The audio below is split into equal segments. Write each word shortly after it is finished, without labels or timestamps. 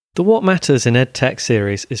The What Matters in EdTech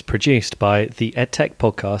series is produced by the EdTech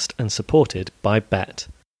Podcast and supported by BET.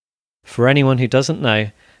 For anyone who doesn't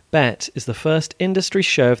know, BET is the first industry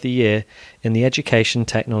show of the year in the education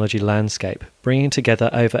technology landscape, bringing together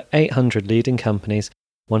over 800 leading companies,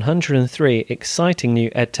 103 exciting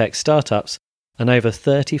new EdTech startups, and over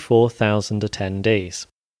 34,000 attendees.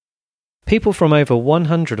 People from over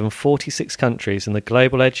 146 countries in the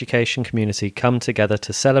global education community come together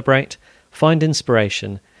to celebrate, find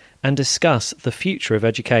inspiration, and discuss the future of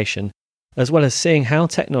education, as well as seeing how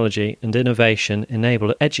technology and innovation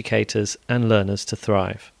enable educators and learners to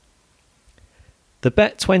thrive. The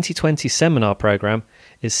BET 2020 seminar programme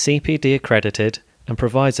is CPD accredited and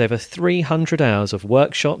provides over 300 hours of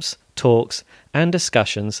workshops, talks, and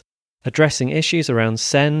discussions addressing issues around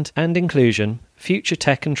SEND and inclusion, future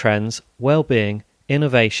tech and trends, well-being,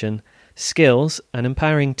 innovation, skills, and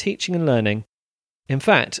empowering teaching and learning. In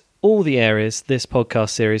fact, all the areas this podcast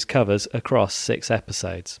series covers across 6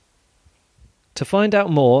 episodes. To find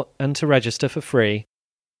out more and to register for free,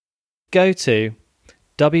 go to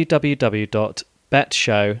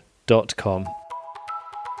www.betshow.com.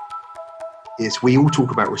 Yes, we all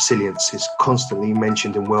talk about resilience. It's constantly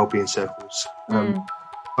mentioned in wellbeing circles.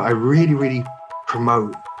 But I really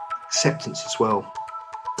promote acceptance as well.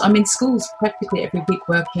 I'm in schools practically every week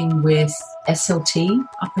working with SLT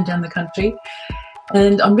up and down the country.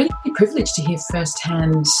 And I'm really privileged to hear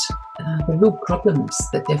firsthand the real problems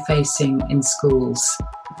that they're facing in schools.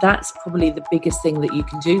 That's probably the biggest thing that you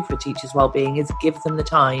can do for a teacher's wellbeing is give them the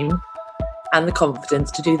time and the confidence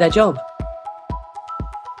to do their job.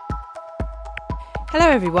 Hello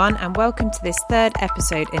everyone and welcome to this third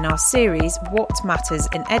episode in our series What Matters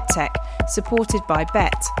in EdTech, supported by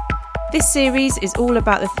BET. This series is all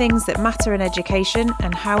about the things that matter in education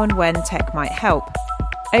and how and when tech might help.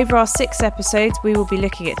 Over our 6 episodes, we will be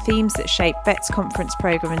looking at themes that shape BET's conference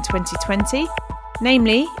programme in 2020,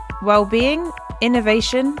 namely wellbeing,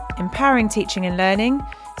 innovation, empowering teaching and learning,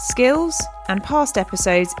 skills, and past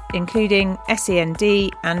episodes including SEND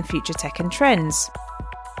and future tech and trends.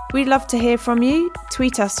 We'd love to hear from you.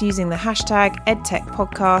 Tweet us using the hashtag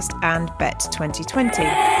EdTechPodcast and BET2020.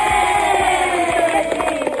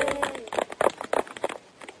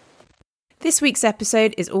 This week's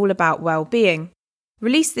episode is all about wellbeing.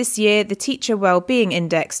 Released this year, the Teacher Wellbeing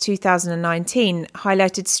Index 2019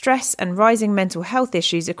 highlighted stress and rising mental health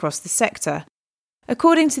issues across the sector.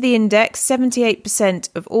 According to the index, 78%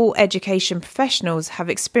 of all education professionals have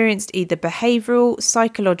experienced either behavioural,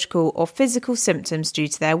 psychological or physical symptoms due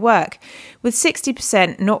to their work, with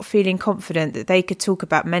 60% not feeling confident that they could talk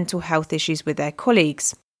about mental health issues with their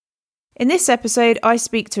colleagues. In this episode, I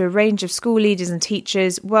speak to a range of school leaders and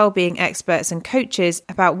teachers, wellbeing experts and coaches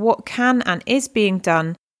about what can and is being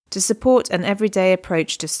done to support an everyday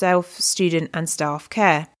approach to self, student and staff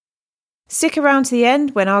care. Stick around to the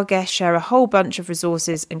end when our guests share a whole bunch of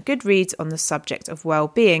resources and good reads on the subject of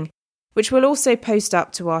wellbeing, which we'll also post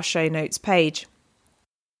up to our show notes page.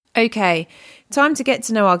 Okay, time to get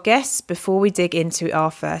to know our guests before we dig into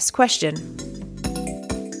our first question.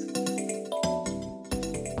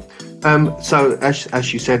 So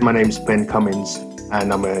as you said, my name is Ben Cummins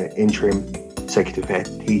and I'm an interim executive head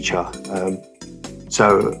teacher.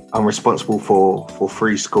 So I'm responsible for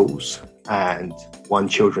 3 schools and 1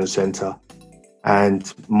 children's centre.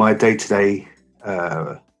 And my day-to-day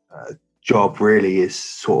job really is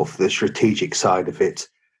sort of the strategic side of it,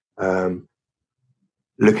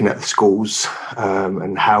 looking at the schools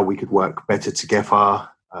and how we could work better together,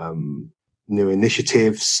 new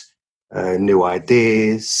initiatives, new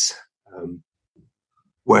ideas,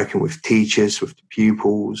 working with teachers, with the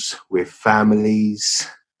pupils, with families,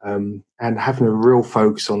 and having a real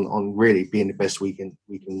focus on really being the best we can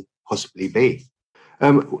possibly be.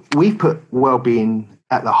 We've put wellbeing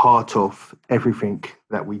at the heart of everything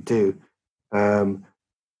that we do. And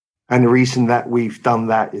the reason that we've done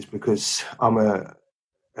that is because I'm a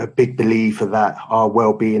big believer that our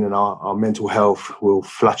well-being and our mental health will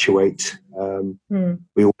fluctuate.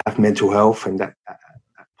 We all have mental health, and at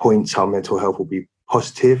points our mental health will be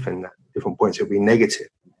positive, and at different points it'll be negative.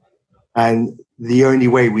 And the only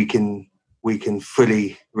way we can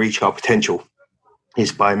fully reach our potential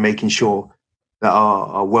is by making sure that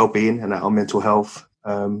our well-being and that our mental health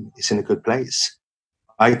is in a good place.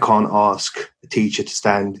 I can't ask a teacher to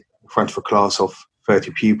stand in front of a class of 30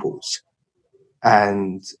 pupils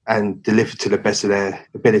and deliver to the best of their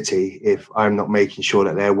ability if I'm not making sure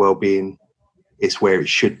that their well-being is where it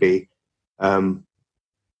should be,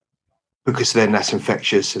 because then that's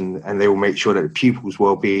infectious, and they will make sure that the pupils'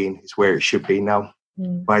 well-being is where it should be. Now,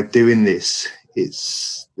 by doing this,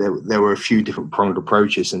 there were a few different pronged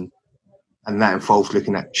approaches, and and that involves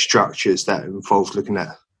looking at structures, that involves looking at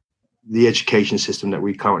the education system that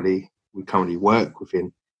we currently work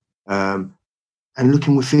within, and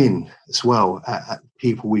looking within as well at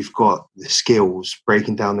people we've got, the skills,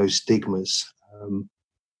 breaking down those stigmas,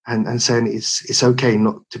 and saying it's okay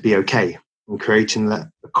not to be okay, and creating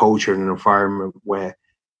a culture and an environment where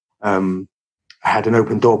I had an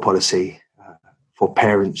open door policy for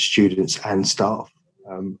parents, students, and staff,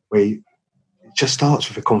 where it just starts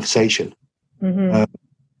with a conversation, and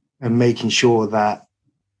making sure that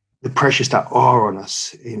the pressures that are on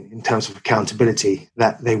us in terms of accountability,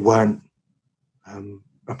 that they weren't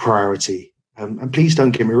a priority. And please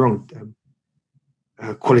don't get me wrong,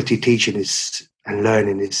 quality teaching and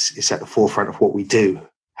learning is at the forefront of what we do.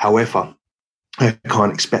 However, I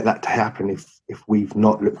can't expect that to happen if we've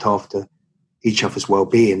not looked after each other's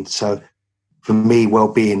well-being. So for me,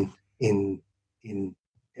 well-being in an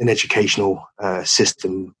educational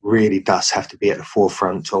system really does have to be at the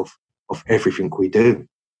forefront of everything we do.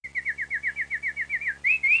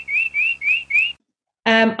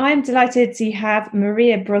 I'm delighted to have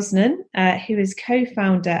Maria Brosnan, who is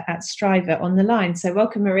co-founder at Striver, on the line. So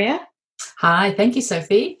welcome, Maria. Hi, thank you,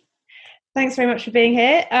 Sophie. Thanks very much for being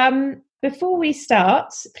here. Before we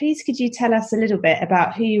start, please could you tell us a little bit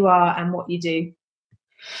about who you are and what you do?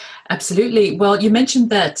 Absolutely. Well, you mentioned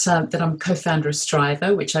that I'm co-founder of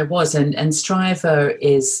Striver, which I was, and Striver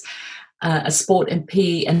is a sport and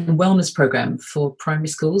PE and wellness program for primary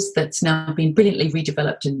schools that's now been brilliantly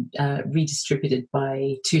redeveloped and redistributed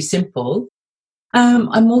by Too Simple.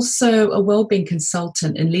 I'm also a wellbeing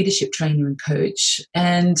consultant and leadership trainer and coach,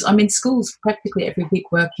 and I'm in schools practically every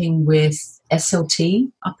week working with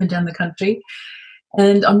SLT up and down the country.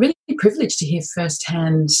 And I'm really privileged to hear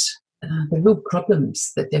firsthand the real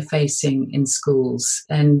problems that they're facing in schools.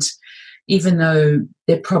 And even though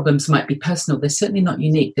their problems might be personal, they're certainly not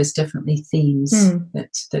unique. There's definitely themes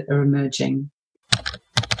that are emerging.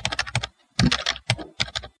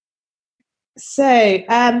 So,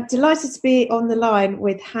 delighted to be on the line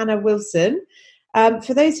with Hannah Wilson.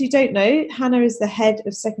 For those who don't know, Hannah is the head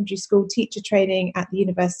of secondary school teacher training at the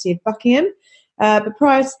University of Buckingham. But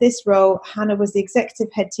prior to this role, Hannah was the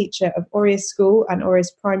executive head teacher of Orius School and Orius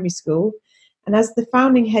Primary School. And as the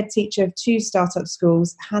founding head teacher of 2 startup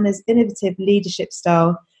schools, Hannah's innovative leadership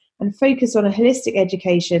style and focus on a holistic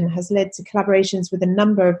education has led to collaborations with a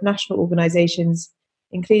number of national organisations,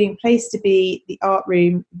 including Place to Be, the Art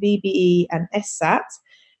Room, VBE and SSAT.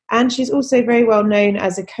 And she's also very well known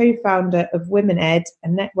as a co-founder of Women Ed, a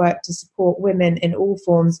network to support women in all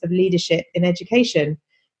forms of leadership in education.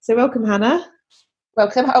 So welcome, Hannah.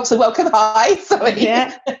 Welcome. Also welcome. Hi. Sorry.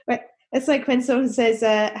 Yeah. It's like when someone says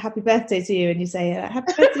happy birthday to you and you say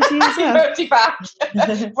happy birthday to you as well. Happy birthday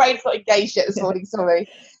back. Brain's not engaged yet this morning, sorry.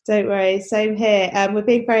 Don't worry, same here. We're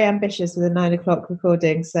being very ambitious with a 9 o'clock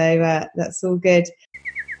recording, so that's all good.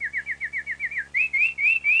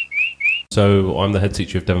 So I'm the head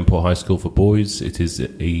teacher of Devonport High School for Boys. It is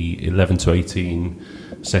a 11 to 18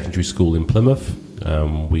 secondary school in Plymouth.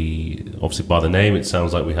 We, obviously by the name, it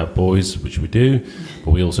sounds like we have boys, which we do,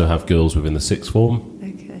 but we also have girls within the sixth form.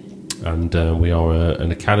 And we are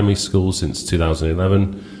an academy school since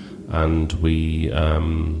 2011, and we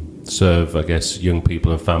serve, I guess, young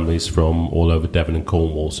people and families from all over Devon and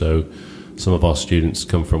Cornwall. So some of our students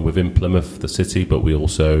come from within Plymouth, the city, but we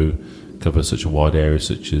also cover such a wide area,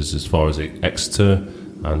 such as far as Exeter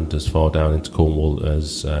and as far down into Cornwall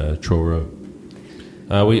as Truro.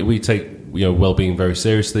 We take wellbeing very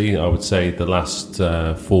seriously. I would say the last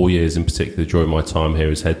 4 years in particular during my time here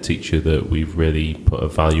as head teacher that we've really put a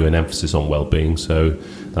value and emphasis on wellbeing. So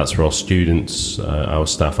that's for our students, our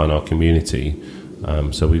staff and our community.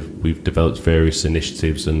 So we've developed various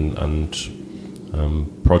initiatives and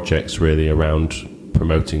projects really around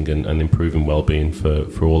promoting and improving wellbeing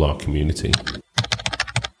for all our community.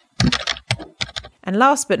 And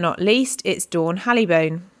last but not least, it's Dawn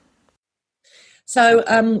Hallibone.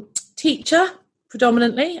 So teacher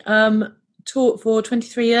predominantly, taught for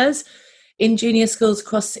 23 years in junior schools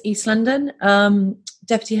across East London,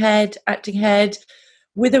 deputy head, acting head,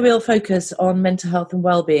 with a real focus on mental health and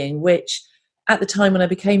wellbeing, which at the time when I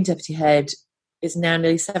became deputy head is now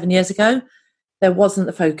nearly 7 years ago, there wasn't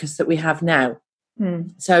the focus that we have now.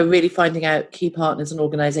 So really finding out key partners and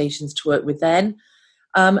organisations to work with then.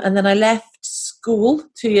 And then I left school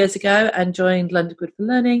 2 years ago and joined London Good for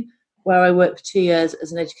Learning, where I worked for 2 years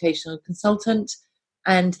as an educational consultant.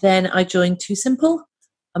 And then I joined Too Simple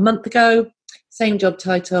a month ago, same job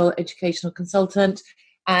title, educational consultant,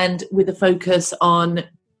 and with a focus on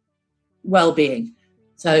wellbeing.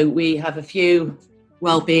 So we have a few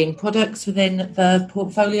wellbeing products within the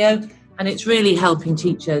portfolio, and it's really helping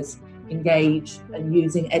teachers engage and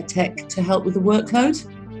using EdTech to help with the workload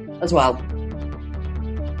as well.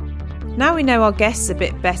 Now we know our guests a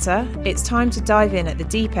bit better, it's time to dive in at the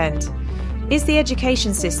deep end. Is the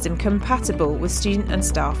education system compatible with student and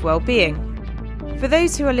staff wellbeing? For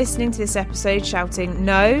those who are listening to this episode shouting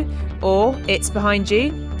no or it's behind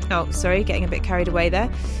you, getting a bit carried away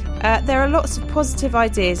there. There are lots of positive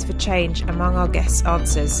ideas for change among our guests'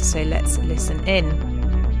 answers, so let's listen in.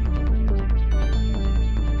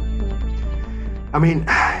 I mean,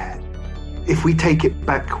 if we take it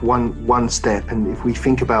back one step, and if we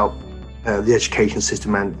think about the education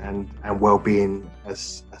system and well-being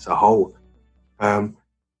as a whole,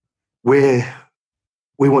 we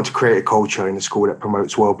want to create a culture in the school that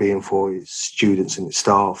promotes well-being for its students and its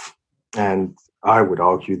staff. And I would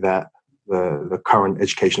argue that the current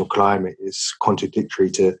educational climate is contradictory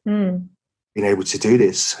to being able to do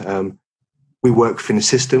this. We work within a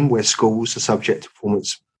system where schools are subject to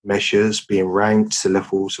performance measures, being ranked, the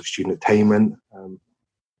levels of student attainment,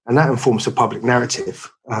 and that informs the public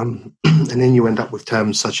narrative. And then you end up with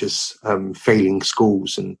terms such as failing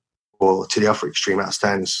schools or to the other extreme,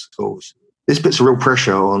 outstanding schools. This puts a real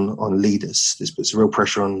pressure on leaders. This puts a real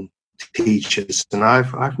pressure on teachers. And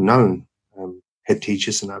I've known head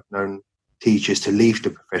teachers and I've known teachers to leave the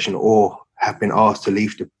profession or have been asked to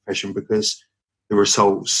leave the profession because the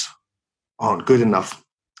results aren't good enough.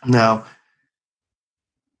 Now,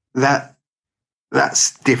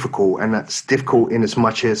 that's difficult, and that's difficult in as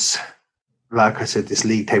much as, like I said, this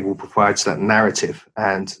league table provides that narrative,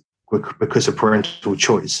 and because of parental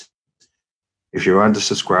choice. If you're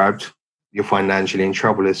undersubscribed, you're financially in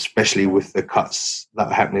trouble, especially with the cuts that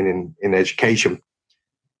are happening in education.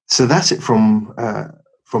 So that's it from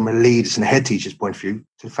a leaders and a head teacher's point of view,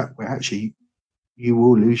 to the fact where actually you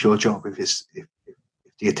will lose your job if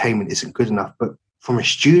the attainment isn't good enough. But from a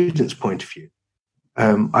student's point of view,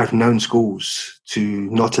 I've known schools to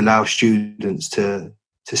not allow students to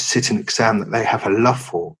sit an exam that they have a love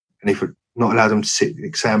for, and if not allow them to sit the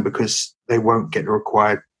exam because they won't get the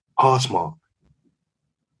required pass mark.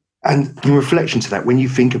 And in reflection to that, when you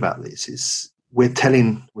think about this, is we're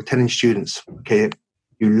telling students, okay,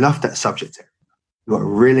 you love that subject area, you've got a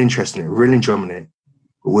real interest in it, real enjoyment in it,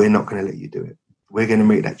 but we're not going to let you do it. We're going to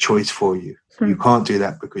make that choice for you. You can't do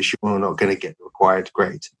that because you're not going to get the required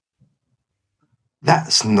grade.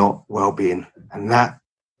 That's not well-being, and that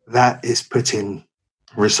is putting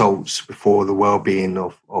results before the well-being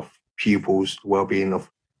of pupils, the well-being of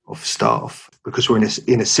staff, because we're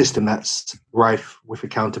in a system that's rife with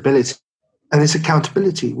accountability. And this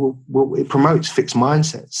accountability it promotes fixed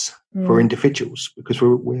mindsets for individuals, because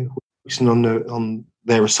we're focusing on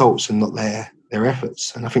their results and not their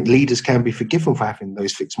efforts. And I think leaders can be forgiven for having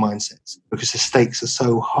those fixed mindsets because the stakes are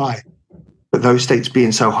so high. But those stakes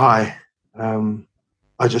being so high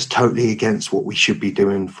are just totally against what we should be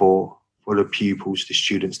doing for the pupils, the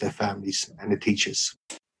students, their families, and the teachers.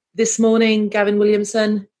 This morning, Gavin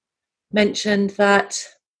Williamson mentioned that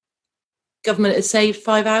government has saved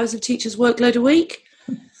 5 hours of teachers' workload a week.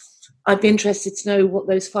 I'd be interested to know what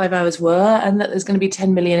those 5 hours were, and that there's going to be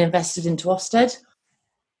 10 million invested into Ofsted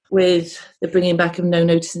with the bringing back of no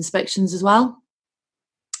notice inspections as well,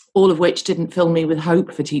 all of which didn't fill me with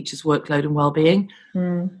hope for teachers' workload and wellbeing.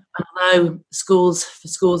 Although schools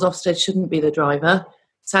Ofsted shouldn't be the driver,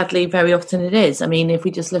 sadly very often it is. I mean, if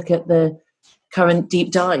we just look at the current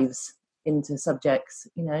deep dives into subjects,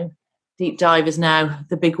 deep dive is now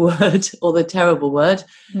the big word or the terrible word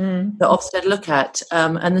that Ofsted look at,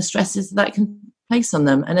 and the stresses that can place on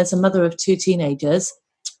them. And as a mother of two teenagers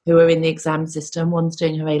who are in the exam system, one's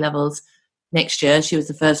doing her A-levels next year, she was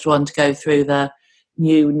the first one to go through the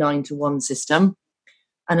new 9-to-1 system,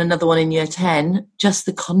 and another one in year 10, just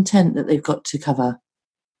the content that they've got to cover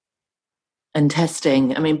and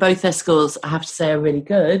testing. I mean, both their schools, I have to say, are really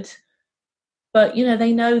good, but,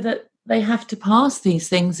 they know that they have to pass these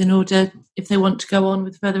things in order, if they want to go on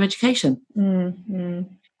with further education. And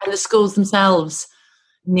the schools themselves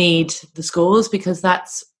need the scores because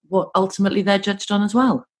that's what ultimately they're judged on as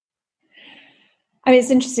well. I mean,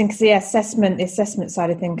 it's interesting because the assessment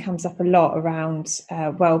side of things comes up a lot around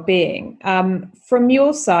well-being. From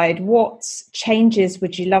your side, what changes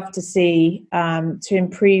would you love to see to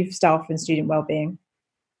improve staff and student well-being?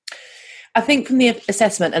 I think from the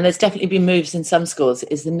assessment, and there's definitely been moves in some schools,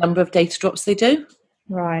 is the number of data drops they do.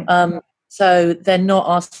 Right. So they're not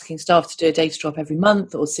asking staff to do a data drop every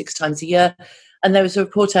month or 6 times a year. And there was a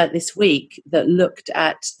report out this week that looked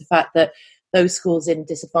at the fact that those schools in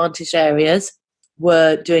disadvantaged areas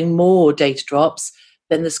were doing more data drops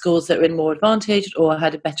than the schools that were in more advantaged or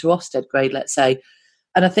had a better Ofsted grade, let's say.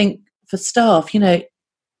 And I think for staff,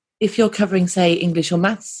 if you're covering, say, English or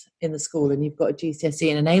maths in the school and you've got a GCSE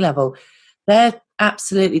and an A-level, they're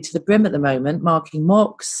absolutely to the brim at the moment, marking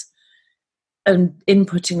mocks and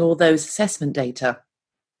inputting all those assessment data.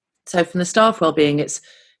 So from the staff wellbeing, it's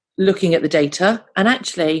looking at the data. And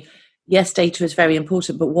actually, yes, data is very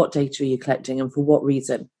important, but what data are you collecting and for what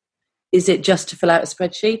reason? Is it just to fill out a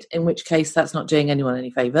spreadsheet, in which case that's not doing anyone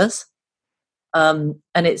any favours? And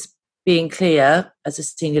it's being clear as a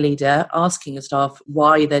senior leader, asking the staff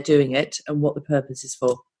why they're doing it and what the purpose is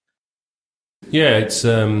for. Yeah, it's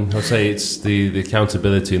I'd say it's the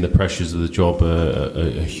accountability and the pressures of the job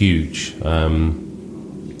are huge.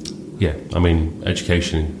 Yeah, I mean,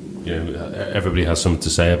 education, everybody has something to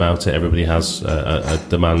say about it. Everybody has a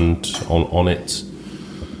demand on it.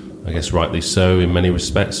 I guess rightly so in many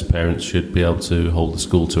respects. Parents should be able to hold the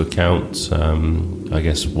school to account. I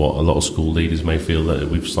guess what a lot of school leaders may feel that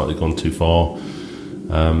we've slightly gone too far.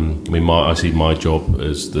 I see my job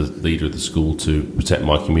as the leader of the school to protect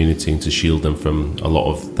my community and to shield them from a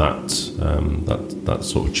lot of that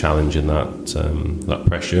sort of challenge and that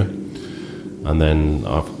pressure. And then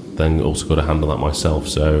I've also got to handle that myself.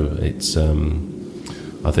 So it's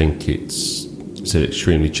I think it's an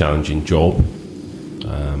extremely challenging job.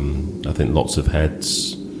 I think lots of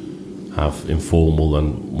heads have informal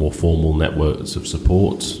and more formal networks of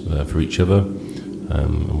support for each other,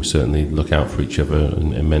 and we certainly look out for each other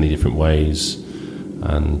in many different ways.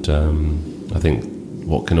 And I think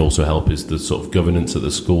what can also help is the sort of governance at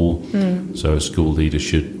the school. So a school leader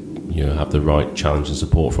should have the right challenge and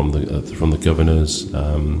support from the governors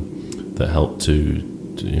that help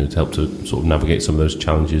to sort of navigate some of those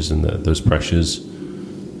challenges and those pressures.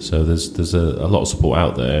 So there's a lot of support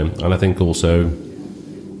out there, and I think also,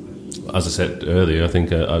 as I said earlier, I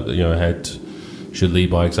think a head should lead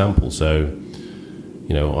by example. So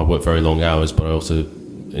I work very long hours, but I also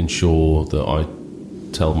ensure that I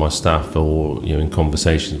tell my staff, or in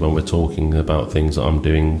conversations when we're talking about things that I'm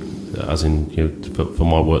doing, as in for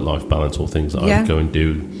my work-life balance, or things that I go and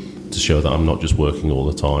do to show that I'm not just working all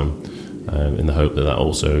the time, in the hope that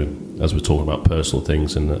also, as we're talking about personal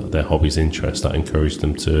things and their hobbies, interests, that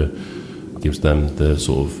gives them the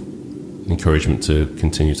sort of encouragement to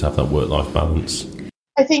continue to have that work-life balance.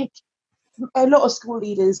 I think a lot of school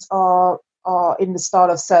leaders are in the style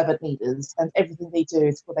of servant leaders, and everything they do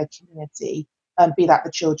is for their community, be that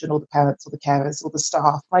the children or the parents or the carers or the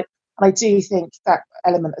staff. Right? And I do think that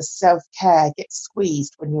element of self-care gets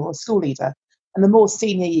squeezed when you're a school leader. And the more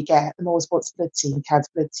senior you get, the more responsibility and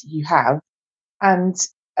accountability you have. And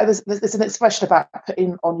there's an expression about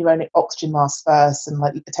putting on your own oxygen mask first and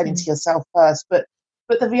like attending to yourself first. But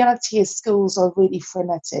the reality is schools are really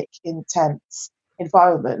frenetic, intense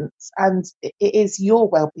environments, and it is your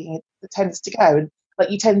well-being that tends to go. And like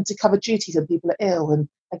you tend to cover duties when people are ill and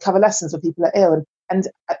cover lessons when people are ill, and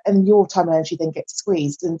your time and energy then gets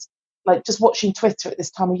squeezed. And like just watching Twitter at this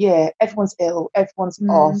time of year, everyone's ill, everyone's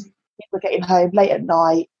off, people are getting home late at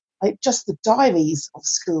night. Like just the diaries of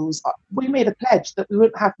schools, we made a pledge that we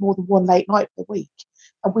wouldn't have more than one late night per week,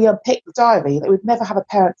 and we unpicked the diary that we'd never have a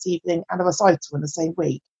parents' evening and a recital in the same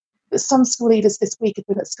week. But some school leaders this week have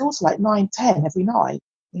been at school till like 9-10 every night.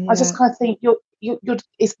 I just kind of think you're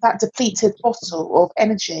it's that depleted bottle of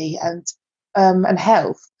energy and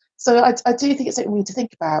health. So I do think it's something we need to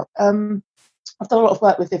think about. I've done a lot of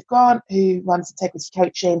work with Viv Grant, who runs Integrity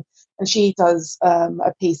Coaching, and she does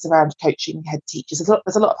a piece around coaching head teachers.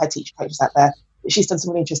 There's a lot of head teacher coaches out there, but she's done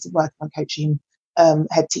some really interesting work on coaching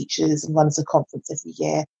head teachers and runs a conference every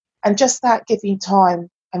year. And just that giving time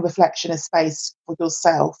and reflection and space for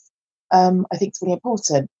yourself, I think is really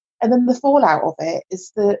important. And then the fallout of it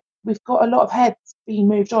is that we've got a lot of heads being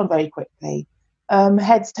moved on very quickly,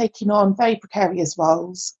 heads taking on very precarious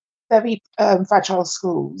roles, very fragile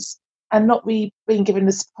schools, and not really being given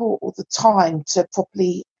the support or the time to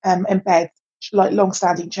properly embed like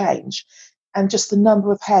long-standing change, and just the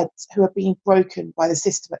number of heads who are being broken by the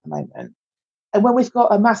system at the moment. And when we've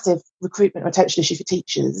got a massive recruitment and retention issue for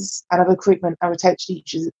teachers and a recruitment and retention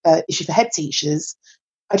issue for head teachers,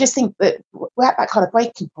 I just think that we're at that kind of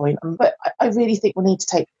breaking point. But I really think we need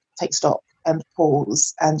to take stock and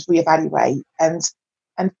pause and reevaluate and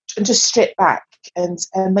just strip back and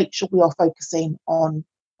make sure we are focusing on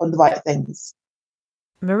the right things.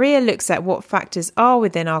 Maria looks at what factors are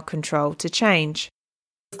within our control to change.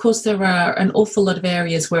 Of course, there are an awful lot of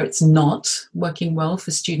areas where it's not working well for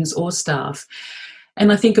students or staff.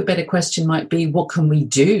 And I think a better question might be, what can we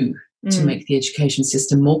do to make the education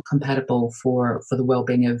system more compatible for the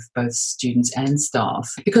well-being of both students and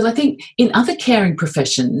staff. Because I think in other caring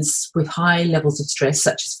professions with high levels of stress,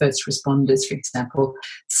 such as first responders, for example,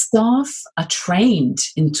 staff are trained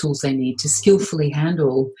in the tools they need to skillfully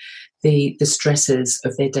handle the stresses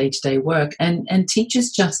of their day-to-day work. And teachers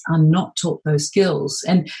just are not taught those skills.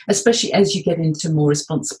 And especially as you get into more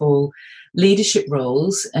responsible leadership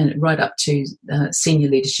roles and right up to senior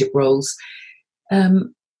leadership roles,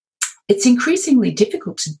 it's increasingly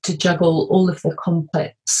difficult to juggle all of the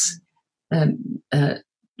complex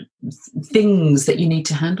things that you need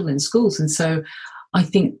to handle in schools. And so I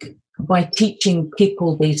think by teaching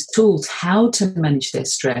people these tools, how to manage their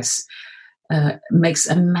stress, makes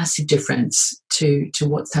a massive difference to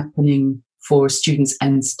what's happening for students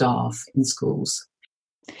and staff in schools.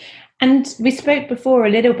 And we spoke before a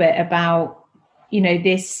little bit about,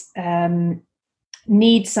 this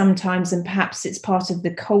need sometimes, and perhaps it's part of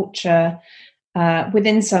the culture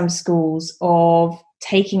within some schools, of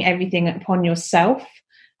taking everything upon yourself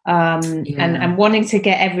and wanting to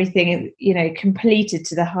get everything, completed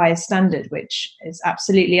to the highest standard, which is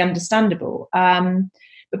absolutely understandable.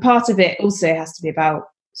 But part of it also has to be about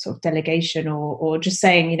sort of delegation or just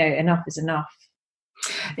saying, enough is enough.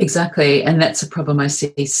 Exactly. And that's a problem I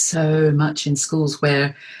see so much in schools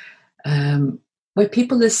where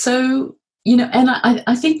people are so, and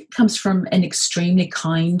I think it comes from an extremely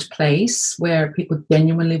kind place where people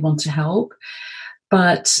genuinely want to help.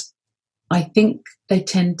 But I think they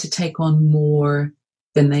tend to take on more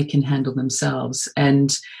than they can handle themselves.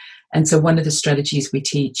 And so one of the strategies we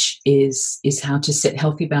teach is how to set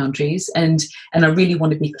healthy boundaries. And I really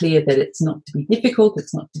want to be clear that it's not to be difficult,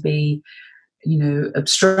 it's not to be,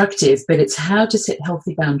 obstructive, but it's how to set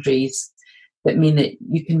healthy boundaries that mean that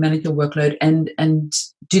you can manage your workload and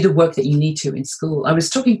do the work that you need to in school. I was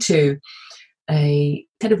talking to a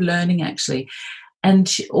head of learning, actually,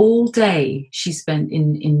 and all day she spent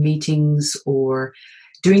in meetings or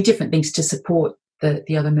doing different things to support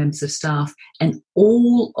the other members of staff, and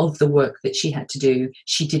all of the work that she had to do,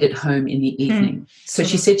 she did at home in the evening. So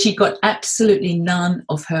she said she got absolutely none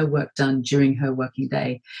of her work done during her working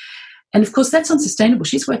day. And of course, that's unsustainable.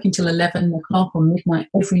 She's working till 11 o'clock or midnight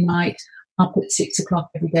every night, up at 6 o'clock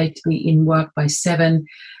every day to be in work by 7.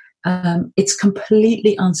 It's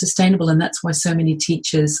completely unsustainable. And that's why so many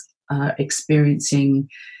teachers are experiencing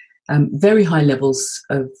very high levels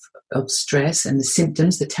of stress and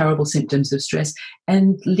the terrible symptoms of stress,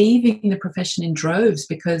 and leaving the profession in droves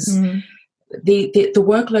because the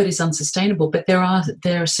workload is unsustainable. But there are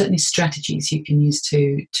certainly strategies you can use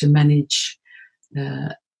to manage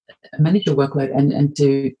your workload and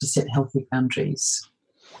to set healthy boundaries.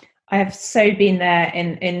 I have so been there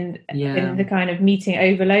in the kind of meeting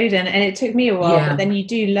overload, and it took me a while, but then you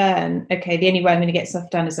do learn, okay, the only way I'm going to get stuff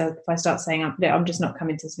done is if I start saying, I'm just not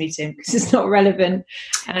coming to this meeting because it's not relevant.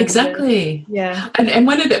 And, exactly. And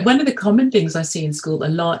one of the common things I see in school a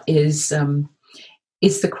lot is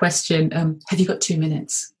the question, have you got 2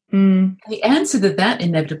 minutes? The answer to that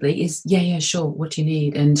inevitably is, yeah, sure, what do you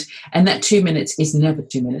need? And that 2 minutes is never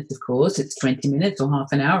 2 minutes, of course. It's 20 minutes or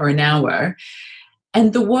half an hour, an hour.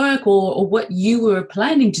 And the work or what you were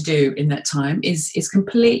planning to do in that time is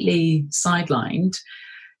completely sidelined.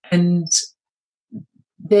 And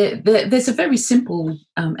there's a very simple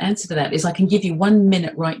answer to that, is I can give you 1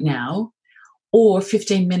 minute right now, or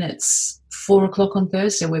 15 minutes, 4 o'clock on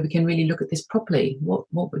Thursday, where we can really look at this properly. What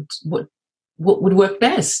would work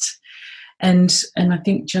best? And I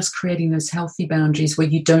think just creating those healthy boundaries where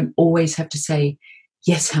you don't always have to say,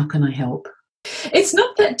 yes, how can I help? It's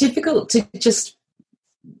not that difficult to just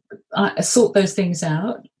sort those things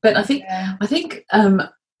out. But I think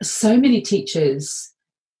so many teachers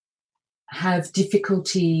have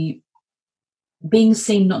difficulty being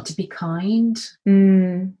seen not to be kind.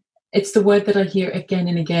 It's the word that I hear again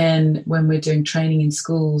and again when we're doing training in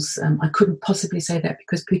schools. I couldn't possibly say that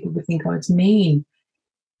because people would think, it's mean.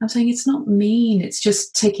 I'm saying it's not mean. It's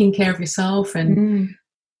just taking care of yourself and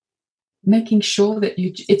making sure that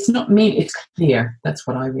it's not mean, it's clear. That's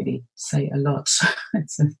what I really say a lot.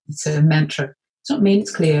 It's a mantra. It's not mean,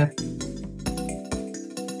 it's clear.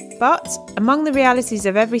 But among the realities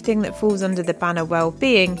of everything that falls under the banner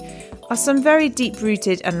well-being are some very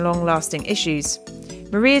deep-rooted and long-lasting issues.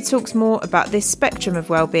 Maria talks more about this spectrum of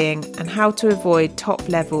well-being and how to avoid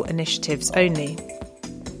top-level initiatives only.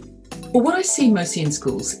 Well, what I see mostly in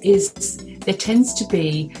schools is there tends to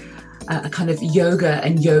be a kind of yoga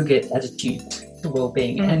and yogurt attitude to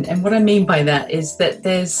well-being. And what I mean by that is that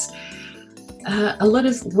there's a lot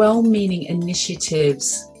of well-meaning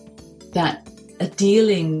initiatives that are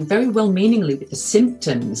dealing very well-meaningly with the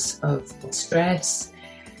symptoms of stress,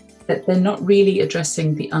 that they're not really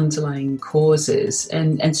addressing the underlying causes.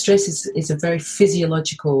 And stress is a very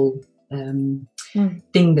physiological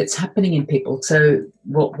thing that's happening in people. So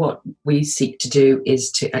what we seek to do is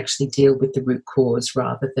to actually deal with the root cause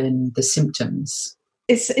rather than the symptoms.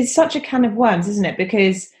 It's such a can of worms, isn't it?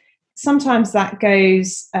 Because sometimes that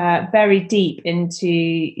goes very deep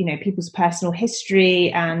into, people's personal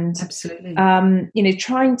history and absolutely,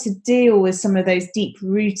 trying to deal with some of those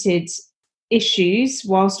deep-rooted issues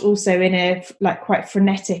whilst also in a quite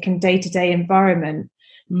frenetic and day-to-day environment.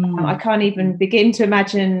 I can't even begin to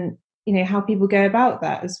imagine, how people go about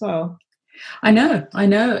that as well. I know,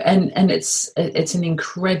 and it's an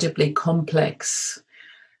incredibly complex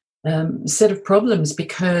set of problems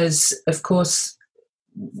because, of course,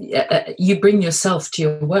 you bring yourself to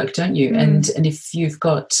your work, don't you? And if you've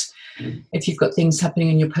got things happening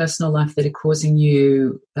in your personal life that are causing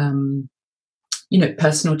you,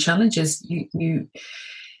 personal challenges, you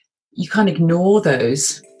can't ignore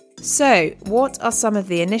those. So, what are some of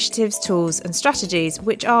the initiatives, tools, and strategies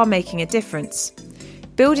which are making a difference?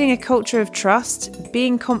 Building a culture of trust,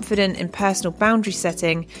 being confident in personal boundary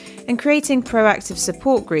setting, and creating proactive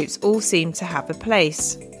support groups all seem to have a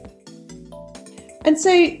place. And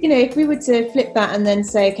so, if we were to flip that and then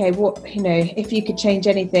say, okay, if you could change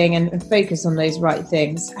anything and focus on those right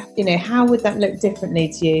things, how would that look differently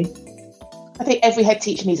to you? I think every head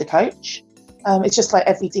teacher needs a coach. It's just like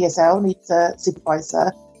every DSL needs a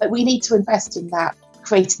supervisor. But we need to invest in that,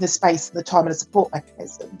 creating the space and the time and the support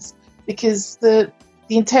mechanisms, because the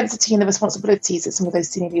intensity and the responsibilities that some of those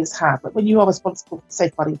senior leaders have, like when you are responsible for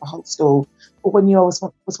safeguarding the whole school, or when you are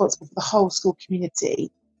responsible for the whole school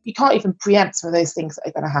community, you can't even preempt some of those things that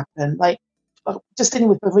are going to happen. Like just dealing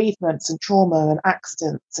with bereavements and trauma and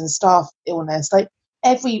accidents and staff illness. Like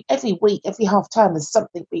every week, every half term, there's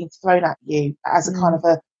something being thrown at you as a kind of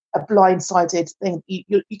a blindsided thing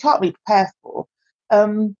you can't really prepare for.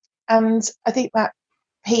 And I think that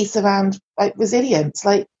piece around resilience,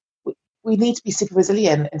 we need to be super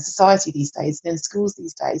resilient in society these days and in schools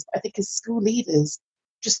these days. But I think as school leaders,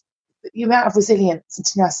 just the amount of resilience and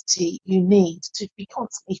tenacity you need to be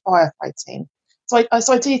constantly firefighting. So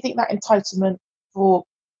I do think that entitlement for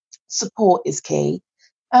support is key.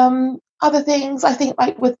 Other things, I think,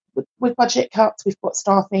 with budget cuts, we've got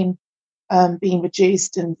staffing being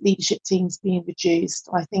reduced and leadership teams being reduced.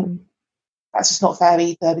 I think that's just not fair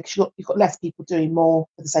either, because you've got less people doing more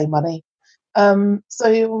for the same money.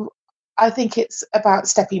 So I think it's about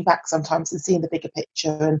stepping back sometimes and seeing the bigger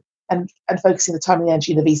picture and focusing the time and the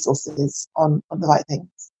energy and the resources on the right things.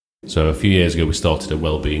 So a few years ago we started a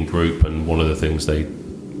Wellbeing group, and one of the things they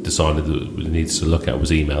decided that we needed to look at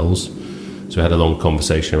was emails. So we had a long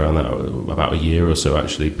conversation around that, about a year or so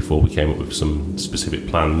actually, before we came up with some specific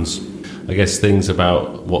plans. I guess things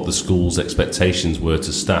about what the school's expectations were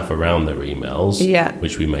to staff around their emails,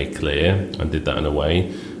 which we made clear and did that in a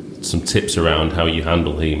way. Some tips around how you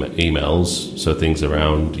handle emails, so things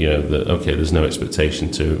around, there's no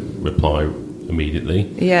expectation to reply immedately.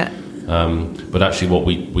 But actually what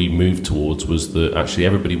we moved towards was that actually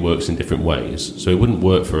everybody works in different ways. So it wouldn't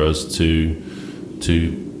work for us to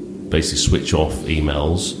basically switch off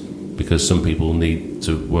emails, because some people need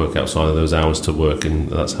to work outside of those hours to work, and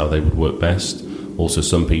that's how they would work best. Also,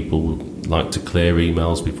 some people would like to clear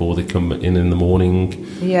emails before they come in the morning.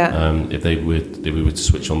 If we were to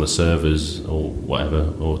switch on the servers or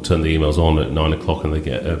whatever, or turn the emails on at 9 o'clock and they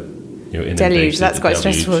get a deluge, that's quite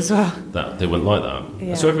stressful as well. That they wouldn't like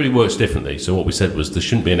that. So everybody works differently. So what we said was there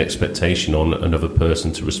shouldn't be an expectation on another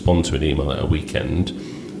person to respond to an email at a weekend.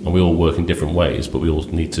 And we all work in different ways, but we all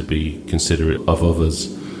need to be considerate of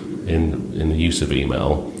others in the use of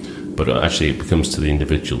email. But actually it becomes to the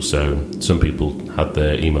individual. So some people had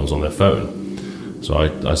their emails on their phone. So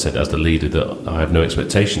I said as the leader that I have no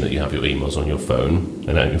expectation that you have your emails on your phone.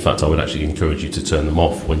 And in fact, I would actually encourage you to turn them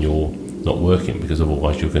off when you're not working, because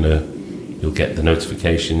otherwise you'll get the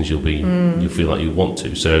notifications, you'll feel like you want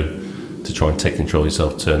to. So to try and take control of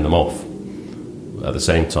yourself, turn them off. At the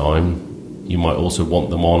same time, you might also want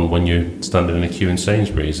them on when you're standing in a queue in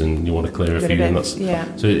Sainsbury's and you want to clear a few. And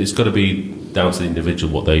so it's got to be down to the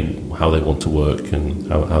individual how they want to work and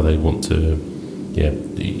how they want to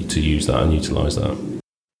use that and utilise that.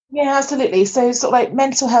 Yeah, absolutely. So sort of like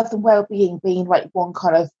mental health and well-being being like one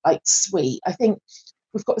kind of like suite. I think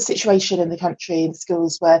we've got the situation in the country in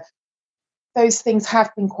schools where those things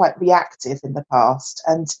have been quite reactive in the past,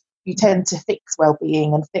 and you tend to fix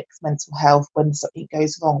well-being and fix mental health when something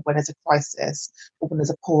goes wrong, when there's a crisis or when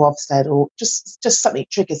there's a poor Ofsted or just something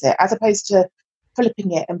triggers it, as opposed to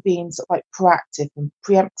flipping it and being sort of like proactive and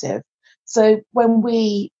preemptive. So when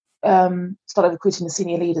we started recruiting the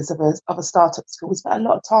senior leaders of a startup school, we spent a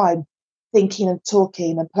lot of time thinking and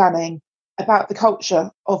talking and planning about the culture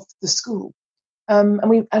of the school. And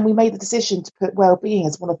we made the decision to put well-being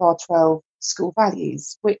as one of our 12 school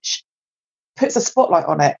values, which puts a spotlight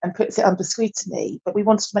on it and puts it under scrutiny. But we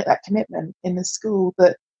wanted to make that commitment in the school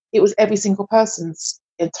that it was every single person's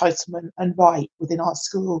entitlement and right within our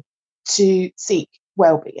school to seek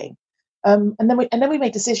well-being. And then we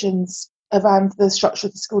made decisions around the structure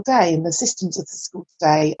of the school day and the systems of the school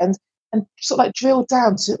day, and sort of like drilled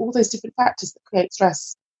down to all those different factors that create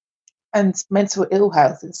stress and mental ill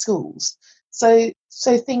health in schools. So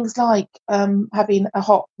things like having a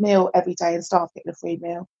hot meal every day and staff getting a free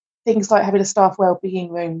meal. Things like having a staff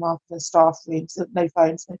wellbeing room rather than a staff room, so no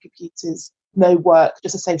phones, no computers, no work,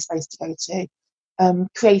 just a safe space to go to.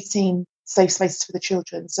 Creating safe spaces for the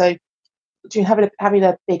children. So during having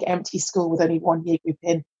a big empty school with only one year group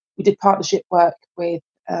in, we did partnership work with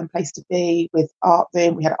Place to Be, with Art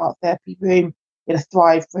Room. We had an art therapy room, we had a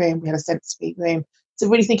Thrive room, we had a sensory room. So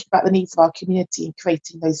really thinking about the needs of our community and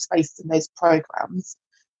creating those spaces and those programs.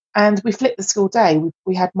 And we flipped the school day.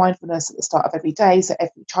 We had mindfulness at the start of every day, so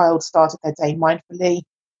every child started their day mindfully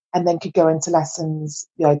and then could go into lessons.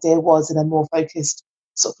 The idea was in a more focused,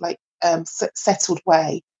 sort of like settled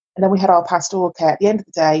way. And then we had our pastoral care at the end of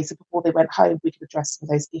the day, so before they went home, we could address some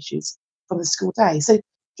of those issues from the school day. So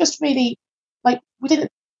just really, like, we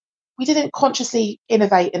didn't consciously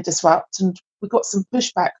innovate and disrupt, and we got some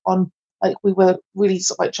pushback on, like, we were really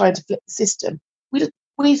sort of like trying to flip the system. We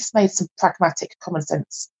just made some pragmatic, common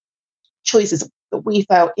sense choices that we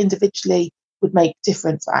felt individually would make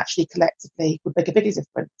difference, but actually collectively would make a bigger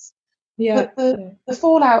difference. Yeah. But the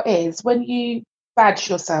fallout is when you badge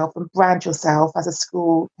yourself and brand yourself as a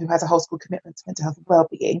school who has a whole school commitment to mental health and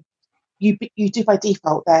wellbeing, you do by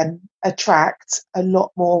default then attract a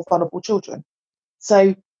lot more vulnerable children.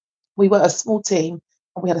 So we were a small team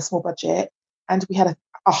and we had a small budget, and we had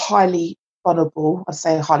a highly vulnerable, I'd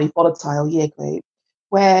say a highly volatile year group,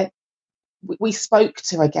 where we spoke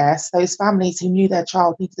to, I guess, those families who knew their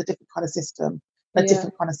child needed a different kind of system, a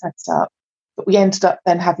different kind of setup. But we ended up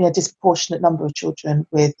then having a disproportionate number of children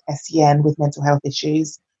with SEN, with mental health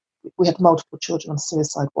issues. We had multiple children on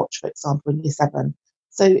suicide watch, for example, in year 7.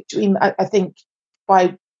 So I think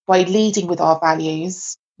by leading with our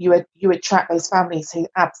values, you attract those families who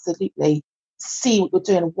absolutely see what you're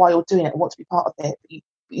doing and why you're doing it and want to be part of it. But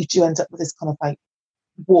you do end up with this kind of like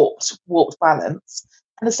warped balance.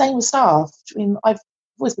 And the same with staff. I mean, I've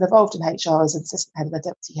always been involved in HR as an assistant head and a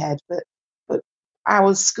deputy head, but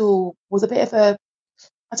our school was a bit of a,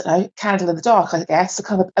 I don't know, candle in the dark, I guess, a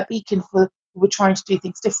kind of a beacon for we're trying to do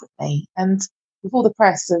things differently. And with all the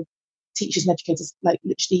press of teachers and educators like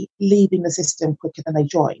literally leaving the system quicker than they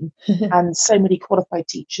join, and so many qualified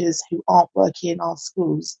teachers who aren't working in our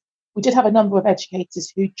schools, we did have a number of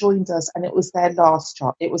educators who joined us, and it was their last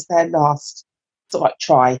job. It was their last sort of like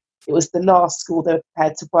try. It was the last school they were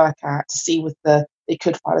prepared to work at to see whether they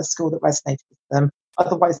could find a school that resonated with them.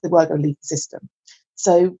 Otherwise, they were going to leave the system.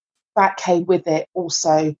 So that came with it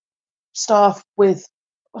also staff with,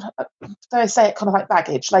 dare I say it, kind of like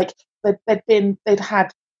baggage. Like they'd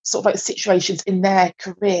had sort of like situations in their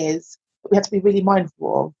careers that we had to be really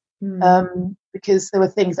mindful of, because there were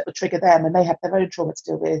things that would trigger them, and they had their own trauma to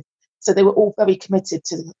deal with. So they were all very committed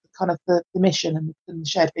to kind of the mission and the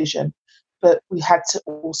shared vision. But we had to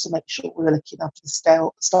also make sure we were looking after the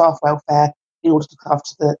staff welfare in order to look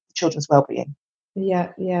after the children's well-being.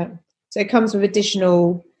 Yeah. So it comes with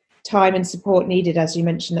additional time and support needed, as you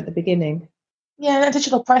mentioned at the beginning. Yeah, and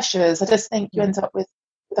additional pressures. I just think you end up with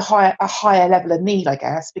a higher level of need, I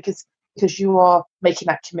guess, because you are making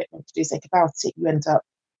that commitment to do something about it. You end up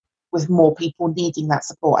with more people needing that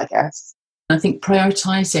support, I guess. I think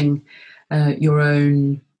prioritising your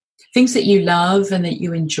own things that you love and that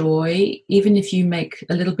you enjoy, even if you make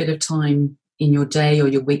a little bit of time in your day or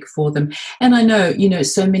your week for them. And I know,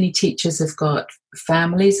 so many teachers have got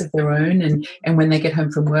families of their own, and when they get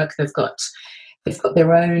home from work, they've got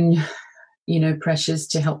their own, pressures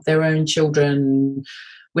to help their own children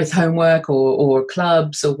with homework or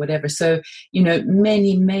clubs or whatever. So,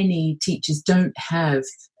 many teachers don't have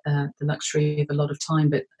the luxury of a lot of time,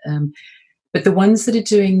 but the ones that are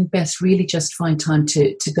doing best really just find time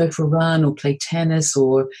to go for a run or play tennis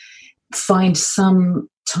or find some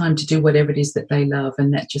time to do whatever it is that they love,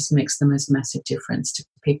 and that just makes the most massive difference to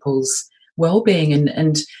people's well-being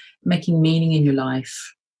and making meaning in your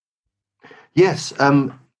life. Yes,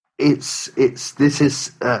 this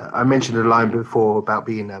is I mentioned a line before about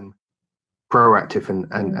being proactive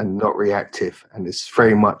and not reactive, and it's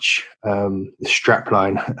very much the strap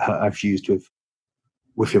line I've used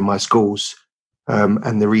within my schools.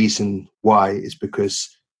 And the reason why is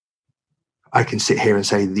because I can sit here and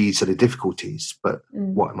say these are the difficulties, but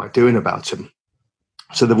what am I doing about them?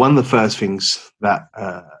 So one of the first things that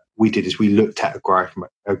we did is we looked at a growth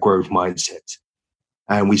mindset,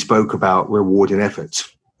 and we spoke about rewarding effort,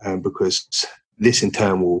 because this in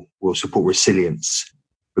turn will support resilience,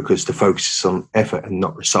 because the focus is on effort and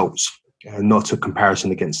not results, not a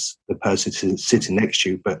comparison against the person sitting next to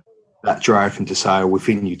you, but that drive and desire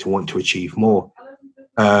within you to want to achieve more.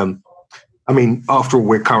 I mean, after all,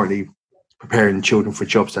 we're currently preparing children for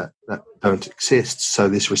jobs that don't exist. So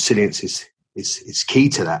this resilience is key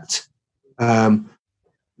to that.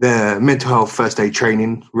 The mental health first aid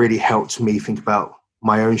training really helped me think about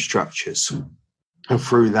my own structures. And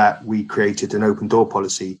through that, we created an open door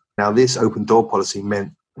policy. Now, this open door policy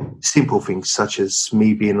meant simple things such as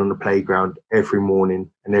me being on the playground every morning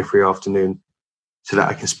and every afternoon so that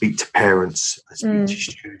I can speak to parents, I speak to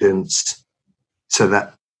students, so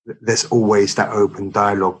that there's always that open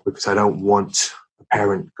dialogue, because I don't want a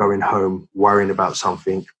parent going home worrying about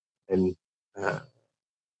something and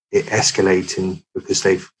it escalating because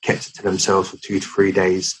they've kept it to themselves for 2 to 3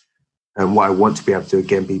 days. And what I want to be able to,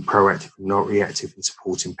 again, be proactive and not reactive in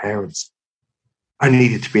supporting parents. I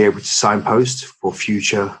needed to be able to signpost for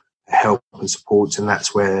future help and support, and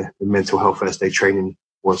that's where the mental health first aid training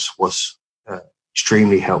was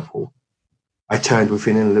extremely helpful. I turned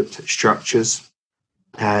within and looked at structures,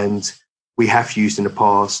 and we have used in the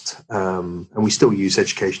past, and we still use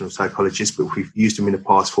educational psychologists, but we've used them in the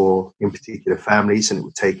past for, in particular, families, and it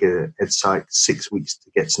would take a ed psych 6 weeks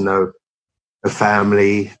to get to know a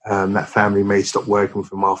family. That family may stop working with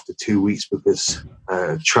them after 2 weeks because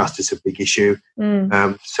trust is a big issue.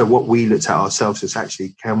 So what we looked at ourselves is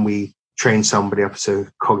actually, can we train somebody up as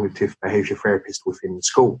a cognitive behaviour therapist within the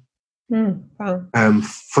school? Wow.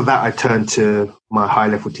 For that, I turned to my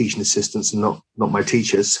high-level teaching assistants and not my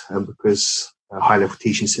teachers, because high-level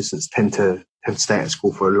teaching assistants tend to stay at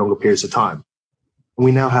school for longer periods of time. And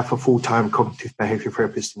we now have a full-time cognitive behaviour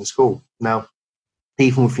therapist in the school. Now,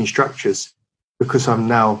 even within structures, because I'm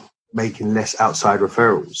now making less outside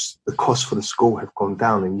referrals, the costs for the school have gone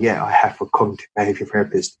down, and yet I have a cognitive behaviour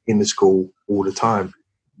therapist in the school all the time.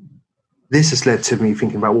 This has led to me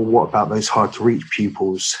thinking about, well, what about those hard-to-reach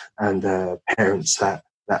pupils and parents that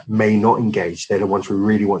may not engage? They're the ones who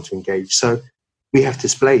really want to engage. So we have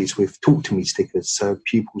displays with talk to me stickers. So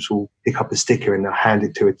pupils will pick up a sticker and they'll hand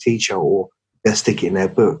it to a teacher, or they'll stick it in their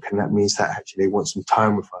book. And that means that actually they want some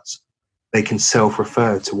time with us. They can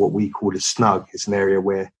self-refer to what we call a snug. It's an area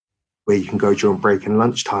where you can go during break and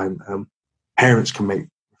lunchtime. Parents can make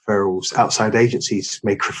referrals. Outside agencies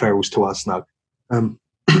make referrals to our snug,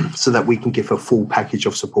 so that we can give a full package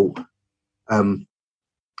of support to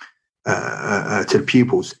the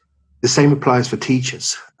pupils. The same applies for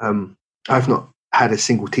teachers. I've not had a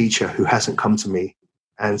single teacher who hasn't come to me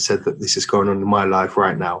and said that this is going on in my life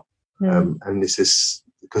right now, and this is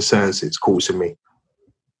the concerns it's causing me.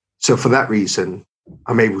 So for that reason,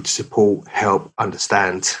 I'm able to support, help,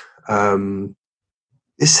 understand.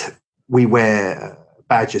 We wear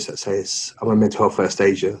badges that says I'm a mental health first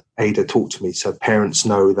aider, talk to me. So parents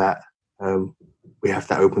know that we have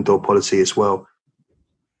that open door policy as well.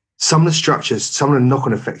 Some of the structures, some of the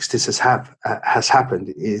knock-on effects this has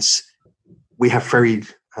happened is we have very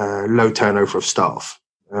low turnover of staff.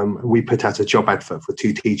 We put out a job advert for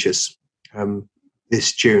 2 teachers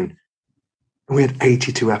this June, and we had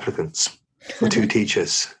 82 applicants for 2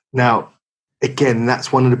 teachers. Now, again,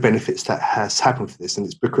 that's one of the benefits that has happened for this, and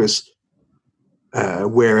it's because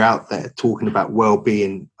we're out there talking about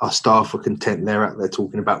well-being. Our staff are content. They're out there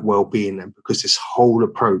talking about well-being, and because this whole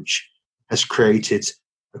approach has created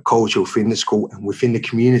a culture within the school and within the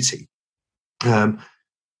community,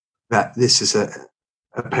 that this is a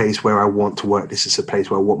place where I want to work. This is a place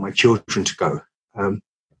where I want my children to go.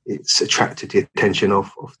 It's attracted the attention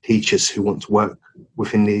of teachers who want to work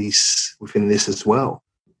within this as well.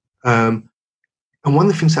 And one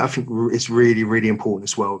of the things that I think is really, really important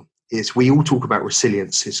as well is we all talk about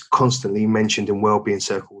resilience. It's constantly mentioned in wellbeing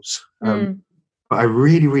circles. But I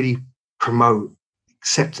really, really promote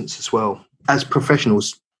acceptance as well. As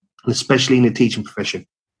professionals, and especially in the teaching profession,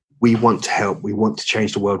 we want to help. We want to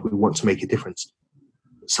change the world. We want to make a difference.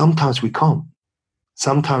 But sometimes we can't.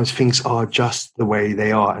 Sometimes things are just the way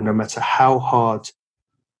they are. And no matter how hard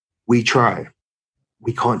we try,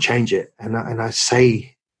 we can't change it. And I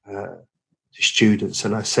say to students,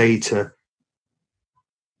 and I say to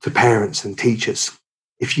parents and teachers,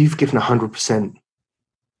 if you've given 100%,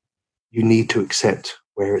 you need to accept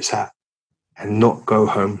where it's at and not go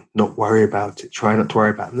home, not worry about it, try not to worry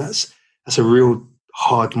about it. And that's a real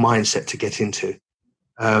hard mindset to get into.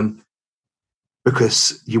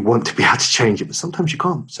 because you want to be able to change it, but sometimes you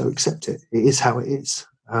can't. So accept it. It is how it is.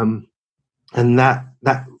 And that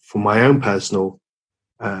for my own personal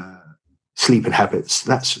sleeping habits,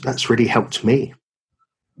 that's really helped me.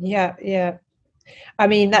 Yeah. I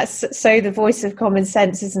mean, that's so the voice of common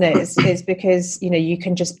sense, isn't it? Is because, you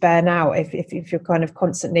can just burn out if you're kind of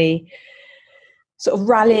constantly sort of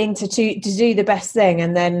rallying to do the best thing,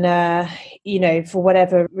 and then for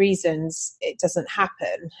whatever reasons it doesn't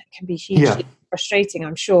happen. It can be hugely frustrating,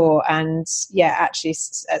 I'm sure. And actually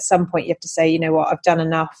at some point you have to say, you know what, I've done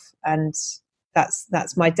enough, and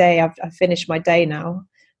that's my day. I've finished my day now.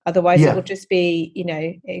 Otherwise it will just be,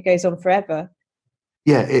 it goes on forever.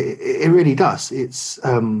 Yeah, it really does. It's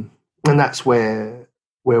and that's where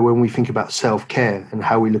when we think about self-care and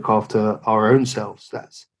how we look after our own selves,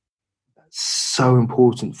 that's so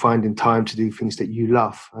important. Finding time to do things that you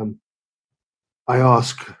love. I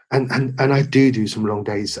ask, and I do some long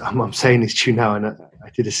days. I'm saying this to you now, and I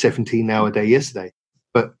did a 17-hour day yesterday,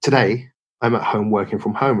 but today I'm at home working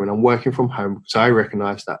from home, and I'm working from home because I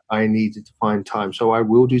recognise that I needed to find time. So I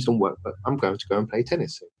will do some work, but I'm going to go and play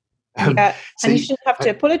tennis soon. And you shouldn't have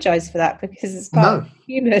to apologise for that, because it's part of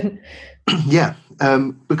human. Yeah,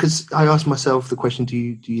 because I ask myself the question: Do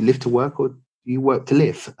you live to work, or do you work to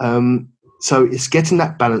live? So it's getting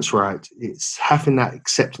that balance right. It's having that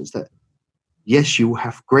acceptance that yes, you will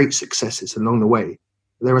have great successes along the way,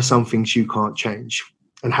 but there are some things you can't change,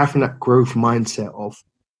 and having that growth mindset of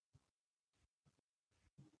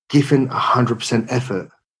giving 100% effort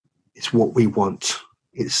is what we want.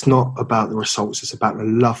 It's not about the results. It's about the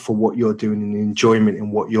love for what you're doing and the enjoyment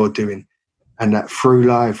in what you're doing. And that through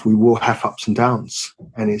life, we will have ups and downs,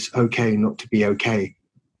 and it's okay not to be okay.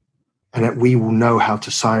 And that we will know how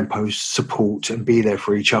to signpost, support, and be there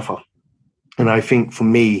for each other. And I think for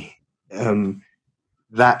me,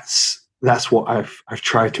 that's what I've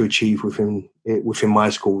tried to achieve within my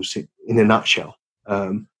schools in a nutshell.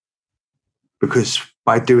 Because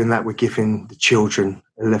by doing that, we're giving the children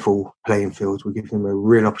a level playing field. We're giving them a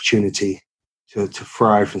real opportunity to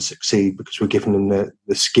thrive and succeed, because we're giving them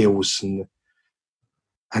the skills and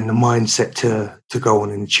the mindset to go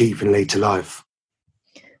on and achieve in later life.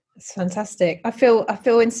 That's fantastic. I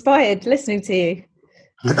feel inspired listening to you.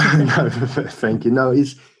 No, thank you. No,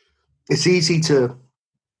 it's easy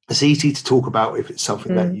to talk about if it's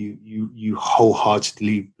something that you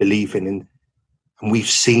wholeheartedly believe in, and we've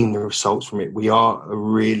seen the results from it. We are a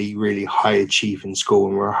really, really high achieving school,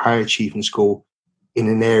 and we're a high achieving school in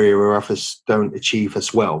an area where others don't achieve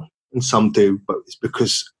as well, and some do, but it's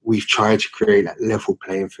because we've tried to create that level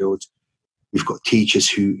playing field. We've got teachers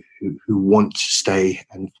who want to stay,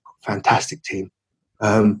 and fantastic team.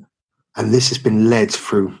 And this has been led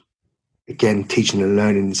through, again, teaching and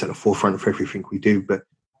learning is at the forefront of everything we do, but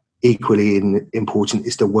equally important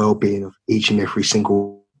is the well-being of each and every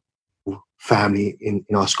single family in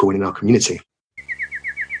our school and in our community.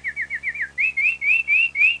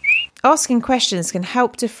 Asking questions can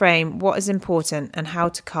help to frame what is important and how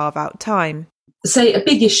to carve out time. Say a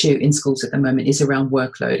big issue in schools at the moment is around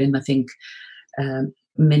workload, and I think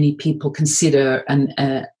many people consider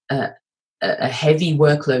a heavy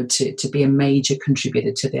workload to be a major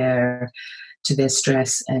contributor to their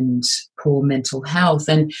stress and poor mental health.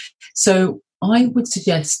 And so I would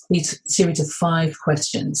suggest these series of 5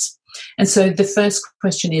 questions. And so the first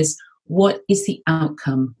question is, what is the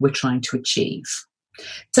outcome we're trying to achieve?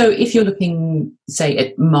 So if you're looking, say,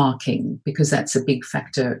 at marking, because that's a big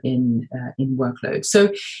factor in workload.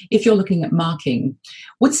 So if you're looking at marking,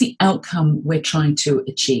 what's the outcome we're trying to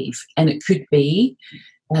achieve? And it could be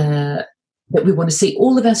that we want to see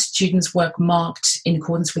all of our students' work marked in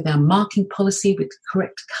accordance with our marking policy with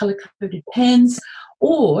correct colour-coded pens,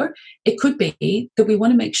 or it could be that we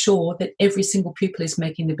want to make sure that every single pupil is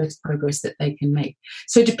making the best progress that they can make.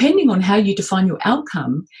 So depending on how you define your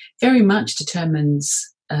outcome very much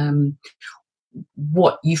determines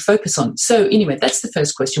what you focus on. So anyway, that's the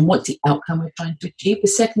first question. What's the outcome we're trying to achieve? The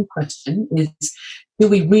second question is, do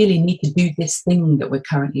we really need to do this thing that we're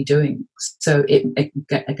currently doing? So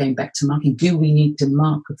again, back to marking, do we need to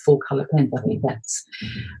mark with 4 colour pens? I think that's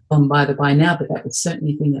gone by the by now, but that was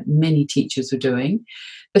certainly a thing that many teachers were doing.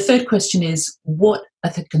 The third question is, what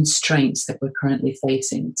are the constraints that we're currently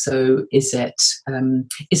facing? So is it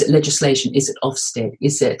legislation? Is it Ofsted?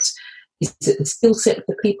 Is it the skill set of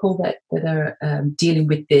the people that are dealing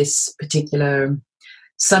with this particular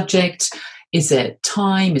subject? Is it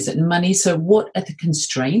time? Is it money? So what are the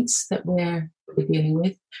constraints that we're dealing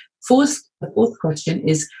with? The fourth question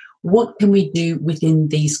is, what can we do within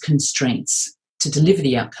these constraints to deliver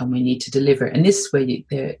the outcome we need to deliver? And this is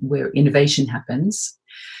where innovation happens.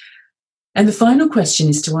 And the final question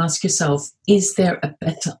is to ask yourself, is there a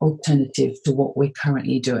better alternative to what we're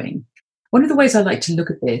currently doing? One of the ways I like to look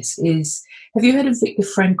at this is, have you heard of Viktor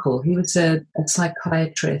Frankl? He was a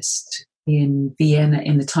psychiatrist in Vienna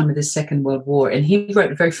in the time of the Second World War, and he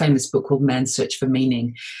wrote a very famous book called Man's Search for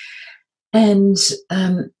Meaning. And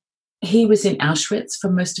he was in Auschwitz for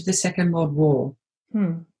most of the Second World War.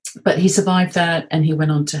 But he survived that, and he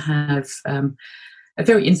went on to have a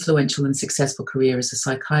very influential and successful career as a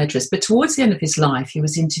psychiatrist. But towards the end of his life, he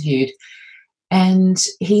was interviewed, and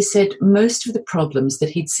he said most of the problems that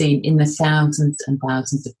he'd seen in the thousands and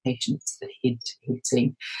thousands of patients that he'd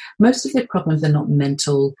seen, most of their problems are not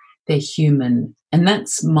mental, they're human. And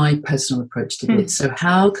that's my personal approach to this. So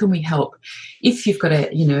how can we help? If you've got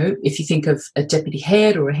if you think of a deputy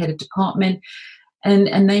head or a head of department,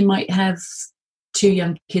 and they might have 2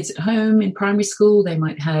 young kids at home in primary school, they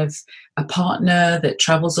might have a partner that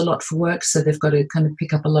travels a lot for work, so they've got to kind of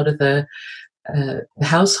pick up a lot of the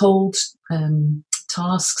household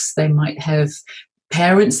tasks. They might have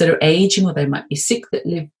parents that are aging, or they might be sick that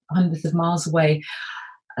live hundreds of miles away.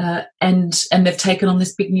 And they've taken on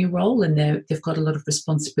this big new role, and they've got a lot of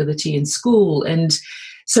responsibility in school. And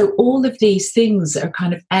so all of these things are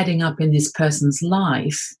kind of adding up in this person's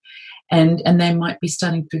life, and they might be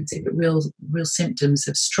starting to exhibit real symptoms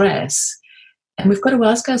of stress. And we've got to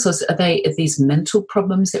ask ourselves, are these mental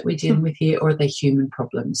problems that we're dealing with here, or are they human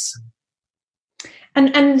problems?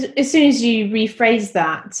 And as soon as you rephrase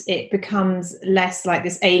that, it becomes less like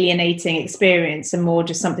this alienating experience and more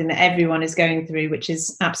just something that everyone is going through, which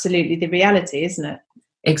is absolutely the reality, isn't it?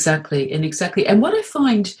 Exactly. And what I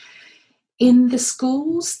find in the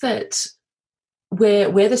schools that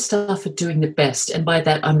where the staff are doing the best, and by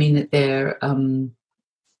that I mean that they're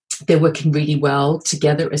working really well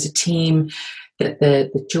together as a team, that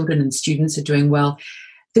the children and students are doing well.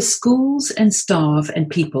 The schools and staff and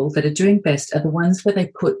people that are doing best are the ones where they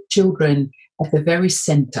put children at the very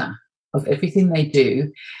centre of everything they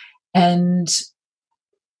do, and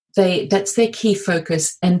that's their key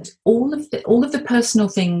focus. And all of the personal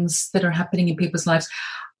things that are happening in people's lives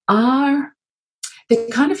they're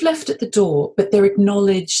kind of left at the door, but they're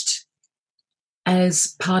acknowledged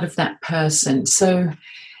as part of that person. So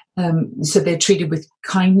they're treated with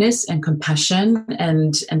kindness and compassion,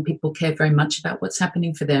 and people care very much about what's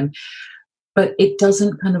happening for them, but it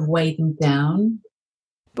doesn't kind of weigh them down.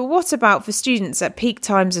 But what about for students at peak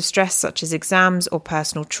times of stress, such as exams or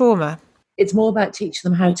personal trauma? It's more about teaching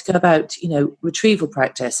them how to go about, retrieval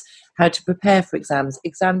practice, how to prepare for exams,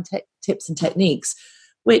 exam tips and techniques,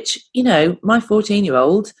 which, my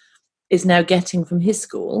 14-year-old is now getting from his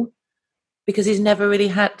school, because he's never really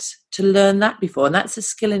had to learn that before. And that's a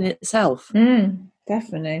skill in itself.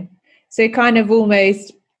 Definitely. So kind of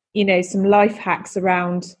almost, some life hacks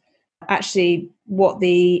around actually what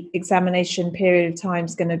the examination period of time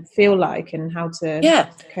is going to feel like, and how to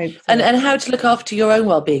cope with and how to look after your own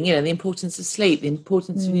well-being, the importance of sleep, the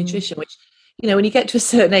importance of nutrition, which, when you get to a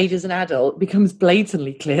certain age as an adult, becomes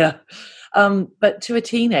blatantly clear. But to a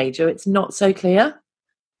teenager, it's not so clear.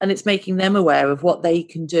 And it's making them aware of what they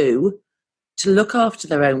can do to look after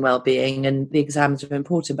their own well-being, and the exams are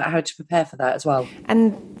important, but how to prepare for that as well.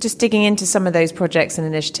 And just digging into some of those projects and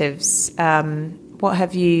initiatives, what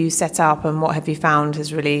have you set up and what have you found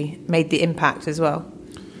has really made the impact as well?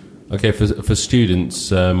 Okay, for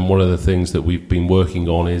students, one of the things that we've been working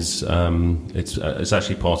on is it's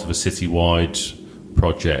actually part of a citywide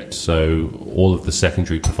project. So all of the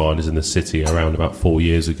secondary providers in the city around about 4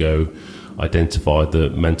 years ago identified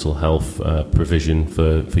that mental health provision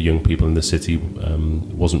for young people in the city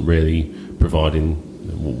wasn't really providing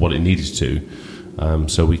what it needed to.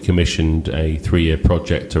 So we commissioned a 3-year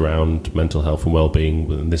project around mental health and wellbeing,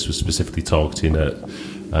 and this was specifically targeting at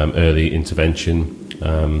early intervention.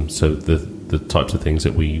 So the types of things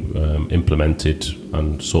that we implemented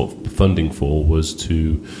and sought funding for was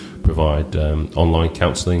to provide online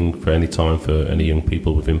counselling for any time for any young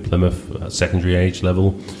people within Plymouth at secondary age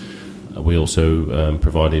level. We also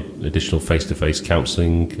provided additional face-to-face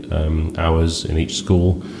counselling hours in each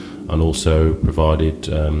school, and also provided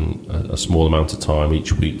a small amount of time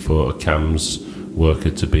each week for a CAMS worker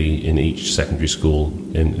to be in each secondary school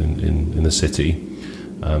in the city.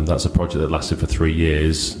 That's a project that lasted for 3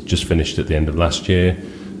 years, just finished at the end of last year,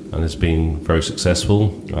 and it's been very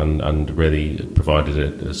successful and really provided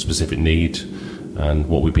a specific need. And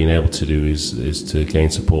what we've been able to do is to gain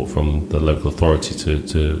support from the local authority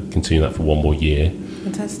to continue that for 1 more year.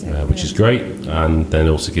 Fantastic. Which is great, and then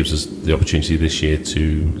also gives us the opportunity this year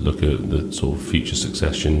to look at the sort of future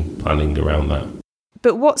succession planning around that.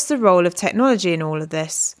 But what's the role of technology in all of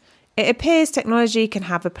this? It appears technology can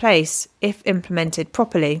have a place if implemented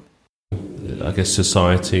properly. I guess,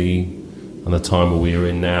 society and the time we are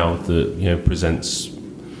in now that presents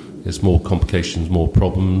more complications, more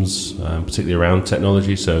problems, particularly around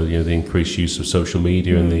technology. So the increased use of social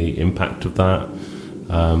media and the impact of that,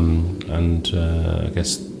 I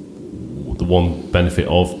guess the one benefit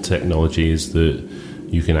of technology is that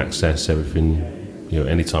you can access everything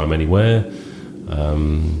anytime, anywhere,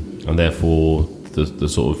 and therefore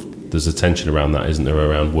there's a tension around that, isn't there,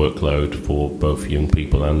 around workload for both young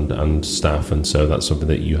people and staff, and so that's something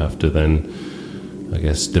that you have to then, I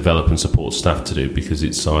guess, develop and support staff to do, because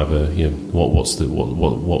it's either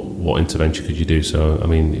what intervention could you do? So I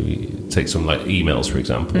mean, take some like emails, for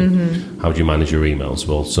example. How do you manage your emails?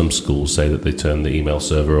 Well, some schools say that they turn the email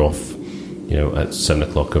server off at 7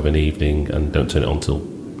 o'clock of an evening and don't turn it on till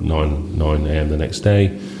 9 a.m. the next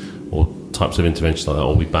day, or types of interventions like that,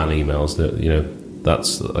 or we ban emails.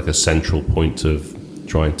 That's like a central point of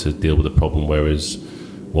trying to deal with the problem, whereas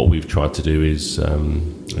what we've tried to do is,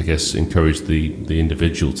 I guess, encourage the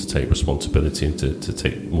individual to take responsibility and to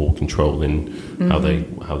take more control in how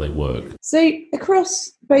they work. So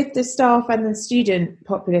across both the staff and the student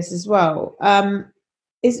populace as well,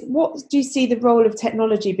 what do you see the role of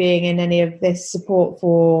technology being in any of this support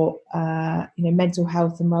for mental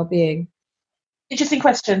health and well-being? Interesting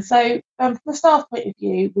question. So from the staff point of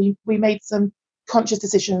view, we made some conscious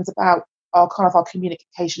decisions about our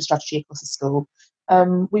communication strategy across the school.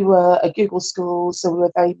 We were a Google school, so we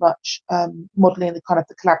were very much modelling the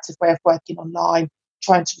collaborative way of working online,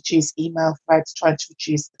 trying to reduce email threads, trying to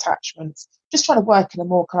reduce attachments, just trying to work in a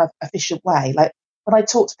more efficient way. Like when I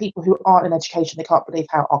talk to people who aren't in education, they can't believe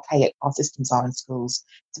how archaic our systems are in schools.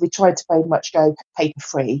 So we tried to very much go paper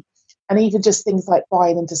free, and even just things like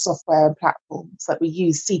buying into software and platforms. Like we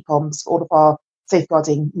use CPOMs for all of our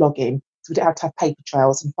safeguarding login, so we don't have to have paper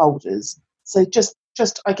trails and folders. So just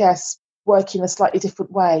I guess, work in a slightly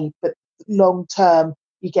different way, but long term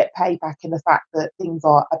you get payback in the fact that things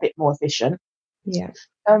are a bit more efficient. Yeah.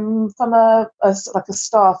 From a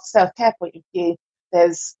staff self-care point of view,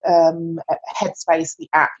 there's Headspace, the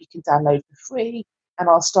app you can download for free, and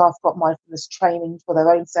our staff got mindfulness training for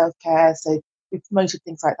their own self-care, so we promoted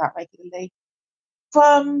things like that regularly.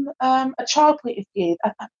 From a child point of view,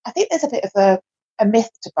 I think there's a bit of a myth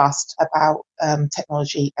to bust about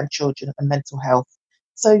technology and children and mental health.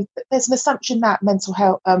 So there's an assumption that mental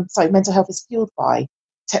health is fueled by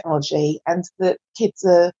technology, and that kids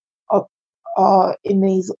are in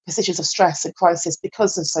these positions of stress and crisis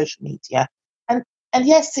because of social media. And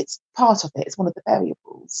yes, it's part of it. It's one of the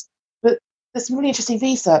variables. But there's some really interesting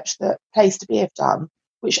research that Place to Be have done,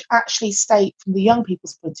 which actually state from the young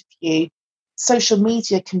people's point of view, social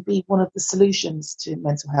media can be one of the solutions to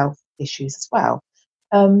mental health issues as well.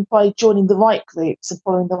 By joining the right groups and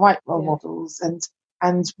following the right role models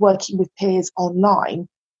and working with peers online,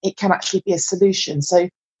 it can actually be a solution. So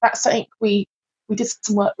that's something we did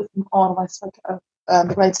some work with them on. I spoke at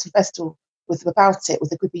the Gladstone Festival with them about it,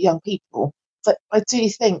 with a group of young people. But I do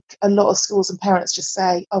think a lot of schools and parents just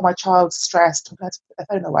say, oh, my child's stressed, I'm going to put their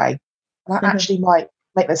phone away. And that actually might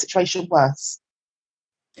make their situation worse.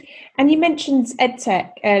 And you mentioned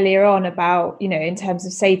EdTech earlier on about, in terms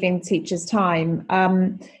of saving teachers' time.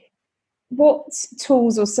 What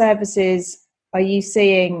tools or services are you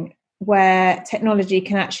seeing where technology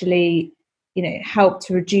can actually, help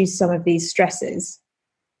to reduce some of these stresses?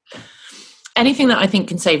 Anything that I think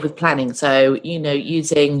can save with planning. So,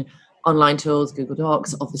 using online tools, Google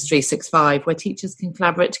Docs, Office 365, where teachers can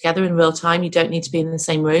collaborate together in real time. You don't need to be in the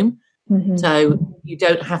same room. Mm-hmm. So you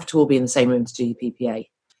don't have to all be in the same room to do your PPA.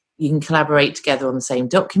 You can collaborate together on the same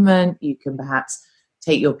document. You can perhaps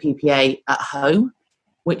take your PPA at home,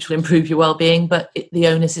 which will improve your well-being, but the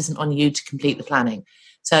onus isn't on you to complete the planning.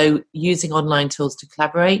 So using online tools to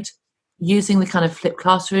collaborate, using the kind of flipped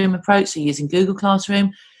classroom approach, so using Google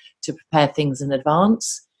Classroom to prepare things in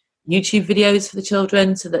advance, YouTube videos for the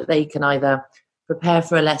children so that they can either prepare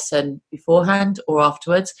for a lesson beforehand or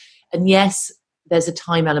afterwards. And yes, there's a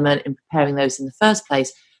time element in preparing those in the first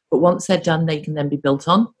place, but once they're done, they can then be built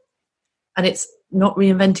on. And it's not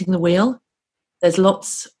reinventing the wheel. There's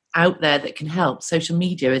lots out there that can help. Social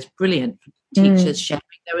media is brilliant for teachers sharing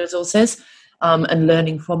their resources and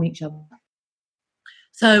learning from each other.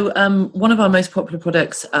 So one of our most popular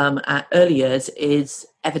products at early years is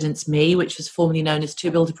Evidence Me, which was formerly known as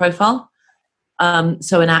To Build a Profile.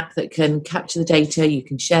 So an app that can capture the data, you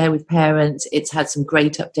can share with parents. It's had some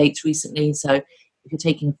great updates recently. So if you're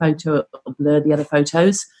taking a photo, it'll blur the other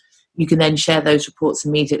photos. You can then share those reports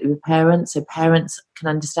immediately with parents, so parents can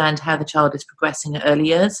understand how the child is progressing at early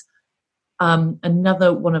years.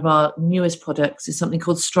 Another one of our newest products is something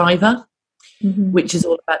called Striver, which is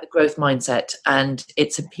all about the growth mindset. And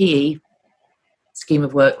it's a PE scheme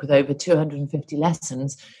of work with over 250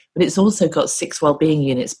 lessons, but it's also got 6 wellbeing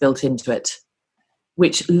units built into it,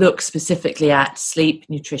 which look specifically at sleep,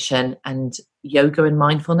 nutrition, and yoga and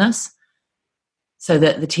mindfulness, so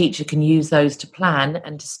that the teacher can use those to plan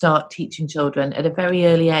and to start teaching children at a very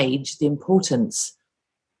early age the importance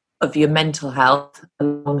of your mental health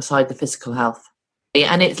alongside the physical health.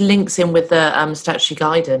 And it links in with the statutory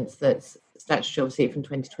guidance that's statutory, obviously, from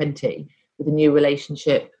 2020, with the new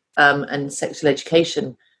relationship and sexual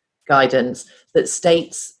education guidance that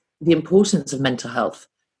states the importance of mental health,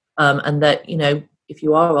 and that, you know, if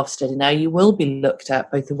you are Ofsted now, you will be looked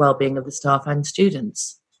at both the well-being of the staff and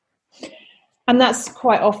students. And that's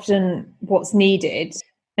quite often what's needed.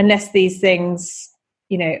 Unless these things,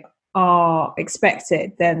 you know, are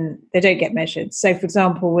expected, then they don't get measured. So, for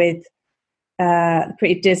example, with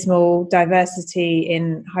pretty dismal diversity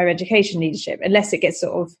in higher education leadership, unless it gets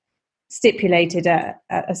sort of stipulated at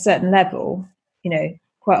a certain level, you know,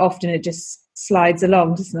 quite often it just slides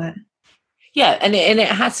along, doesn't it? Yeah, and it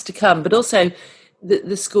has to come, but also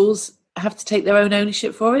the schools have to take their own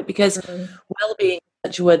ownership for it, because well-being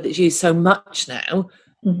is such a word that's used so much now,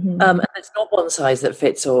 and it's not one size that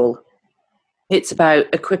fits all. It's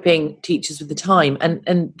about equipping teachers with the time,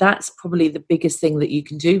 and that's probably the biggest thing that you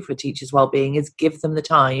can do for a teacher's well-being, is give them the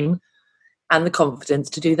time and the confidence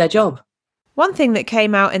to do their job. One thing that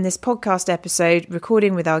came out in this podcast episode,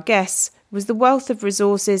 recording with our guests, was the wealth of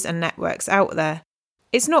resources and networks out there.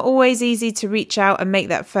 It's not always easy to reach out and make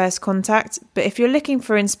that first contact, but if you're looking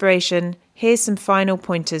for inspiration, here's some final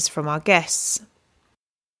pointers from our guests.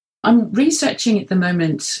 I'm researching at the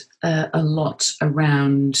moment a lot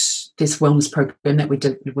around this wellness program that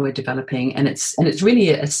we're developing, and it's really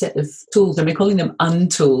a set of tools, and we're calling them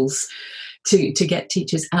untools, to get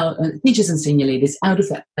teachers out, teachers and senior leaders out of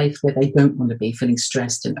that place where they don't want to be, feeling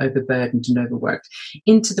stressed and overburdened and overworked,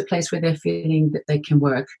 into the place where they're feeling that they can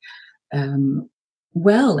work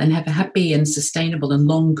well and have a happy and sustainable and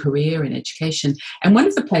long career in education. And one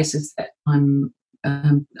of the places that I'm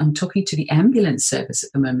talking to the ambulance service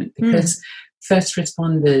at the moment, because first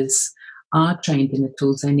responders are trained in the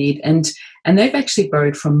tools they need, and they've actually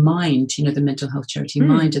borrowed from Mind, you know, the mental health charity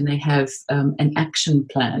Mind, and they have an action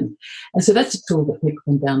plan. And so that's a tool that people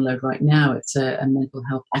can download right now. It's a mental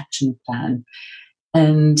health action plan,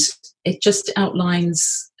 and it just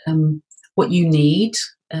outlines what you need.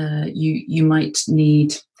 You might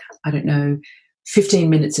need, I don't know, 15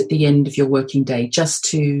 minutes at the end of your working day just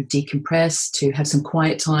to decompress, to have some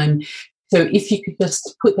quiet time. So if you could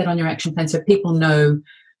just put that on your action plan so people know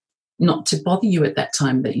not to bother you at that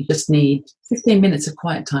time, that you just need 15 minutes of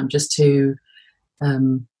quiet time just to, I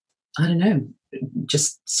don't know,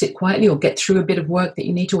 just sit quietly or get through a bit of work that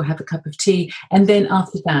you need to, or have a cup of tea. And then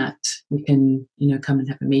after that, you can, you know, come and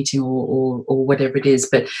have a meeting or whatever it is.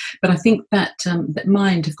 But I think that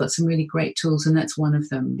Mind have got some really great tools, and that's one of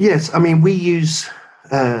them. Yes, I mean, we use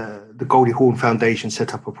the Goldie Hawn Foundation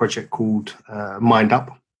set up a project called Mind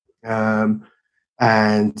Up.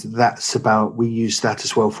 And that's about, we use that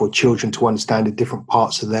as well for children to understand the different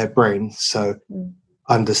parts of their brain. So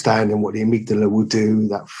understanding what the amygdala will do,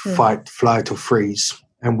 that fight, flight or freeze.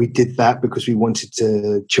 And we did that because we wanted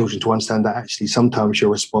children to understand that actually sometimes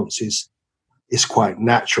your response is quite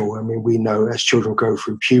natural. I mean, we know as children go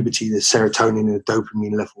through puberty, the serotonin and the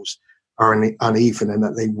dopamine levels are uneven, and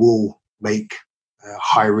that they will make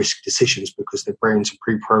high-risk decisions because their brains are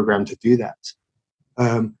pre-programmed to do that.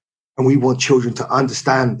 And we want children to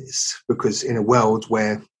understand this, because in a world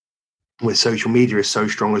where social media is so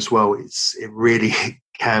strong as well, it really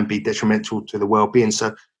can be detrimental to the well-being.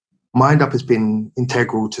 So Mind Up has been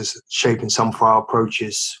integral to shaping some of our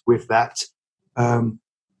approaches with that.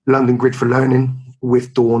 London Grid for Learning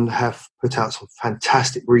with Dawn have put out some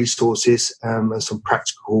fantastic resources and some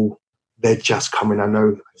practical, they're just coming, I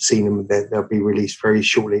know, I've seen them, they'll be released very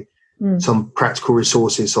shortly. Some practical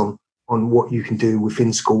resources on what you can do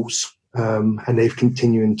within schools, and they've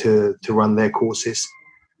continuing to run their courses.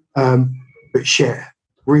 But share,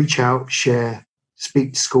 reach out, share,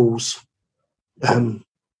 speak to schools,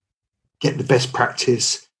 get the best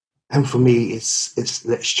practice. And for me, it's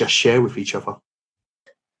let's just share with each other.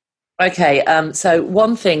 Okay, so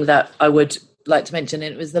one thing that I would like to mention,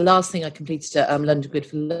 and it was the last thing I completed at London Grid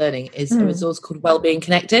for Learning, is a resource called Wellbeing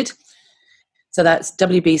Connected. So that's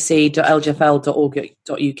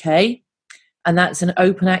wbc.ljfl.org.uk. And that's an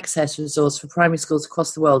open access resource for primary schools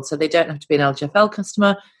across the world. So they don't have to be an LGFL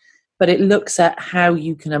customer, but it looks at how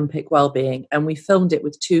you can unpick wellbeing. And we filmed it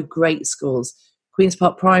with 2 great schools, Queen's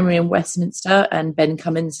Park Primary in Westminster, and Ben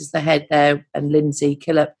Cummins is the head there, and Lindsay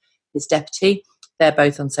Killip is deputy. They're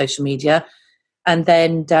both on social media. And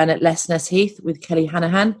then down at Lesness Heath with Kelly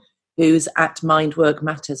Hanahan, who's at Mind Work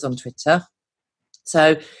Matters on Twitter.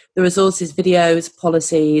 So the resources, videos,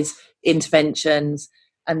 policies, interventions,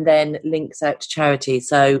 and then links out to charities.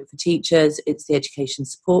 So for teachers, it's the Education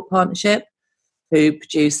Support Partnership, who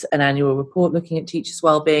produce an annual report looking at teachers'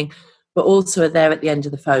 wellbeing, but also are there at the end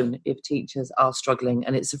of the phone if teachers are struggling,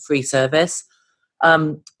 and it's a free service.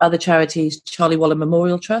 Other charities, Charlie Waller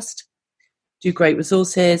Memorial Trust, do great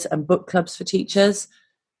resources and book clubs for teachers.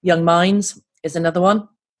 Young Minds is another one.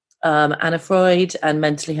 Anna Freud and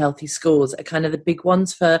Mentally Healthy Schools are kind of the big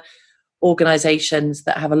ones for organisations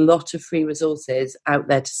that have a lot of free resources out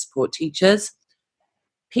there to support teachers.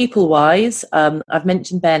 People-wise, I've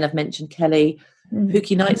mentioned Ben, I've mentioned Kelly,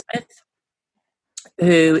 Pookie Knightsmith,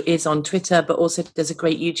 who is on Twitter, but also does a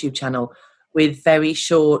great YouTube channel with very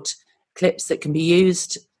short clips that can be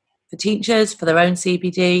used for teachers, for their own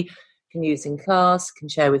CPD, can use in class, can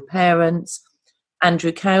share with parents.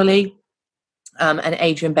 Andrew Cowley, and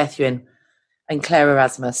Adrian Bethune and Claire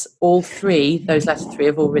Erasmus. All three, those latter three,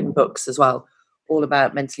 have all written books as well, all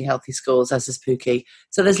about mentally healthy schools, as is Pookie.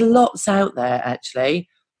 So there's lots out there, actually.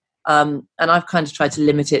 And I've kind of tried to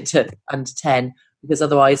limit it to under 10, because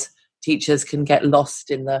otherwise teachers can get lost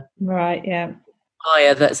in the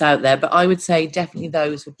fire that's out there. But I would say definitely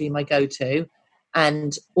those would be my go-to.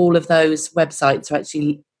 And all of those websites are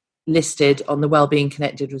actually listed on the Wellbeing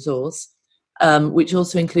Connected resource, which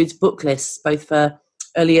also includes book lists, both for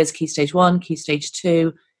early years Key Stage 1, Key Stage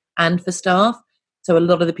 2, and for staff. So a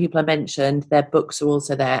lot of the people I mentioned, their books are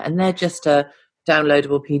also there, and they're just a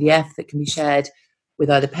downloadable PDF that can be shared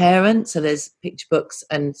with either parents. So there's picture books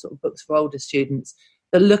and sort of books for older students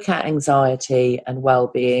that look at anxiety and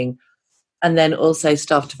well-being, and then also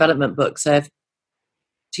staff development books. So if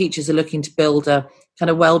teachers are looking to build a kind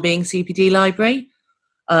of well-being CPD library,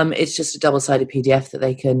 it's just a double-sided PDF that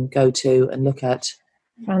they can go to and look at.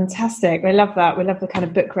 Fantastic. We love that. We love the kind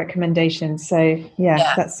of book recommendations. So,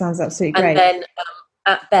 yeah. That sounds absolutely great. And then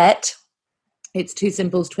at BET, it's Too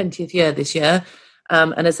Simple's 20th year this year.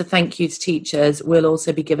 And as a thank you to teachers, we'll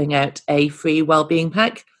also be giving out a free wellbeing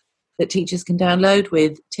pack that teachers can download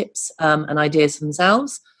with tips and ideas for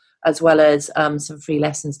themselves, as well as some free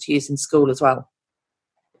lessons to use in school as well.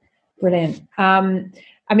 Brilliant.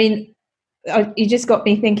 I mean, you just got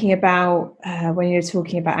me thinking about when you were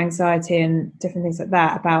talking about anxiety and different things like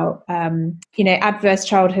that, about adverse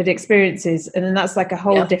childhood experiences, and then that's like a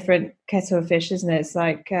whole different kettle of fish, isn't it? It's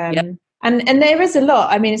like and there is a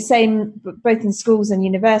lot. I mean, same both in schools and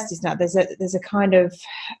universities now. There's a kind of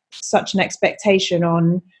such an expectation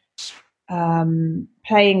on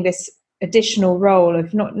playing this additional role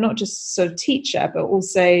of not just sort of teacher, but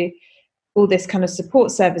also all this kind of support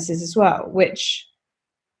services as well, which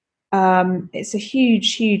it's a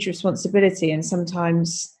huge responsibility. And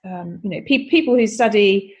sometimes people who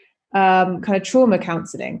study kind of trauma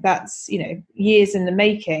counselling, that's years in the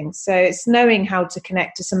making. So it's knowing how to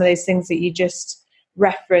connect to some of those things that you just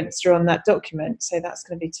referenced or on that document. So that's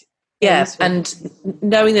going to be useful. And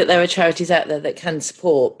knowing that there are charities out there that can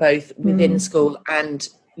support both within school and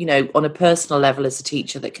on a personal level as a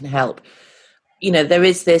teacher that can help. There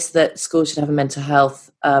is this that schools should have a mental health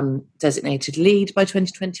designated lead by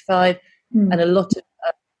 2025, and a lot of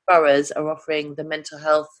boroughs are offering the mental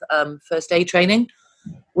health first aid training,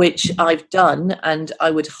 which I've done, and I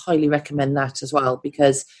would highly recommend that as well,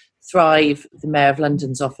 because Thrive, the Mayor of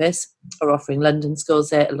London's office, are offering London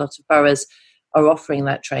schools it. A lot of boroughs are offering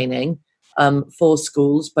that training for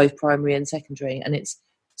schools, both primary and secondary, and it's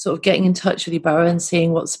sort of getting in touch with your borough and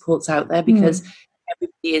seeing what support's out there, because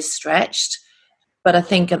everybody is stretched. But I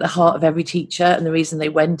think at the heart of every teacher, and the reason they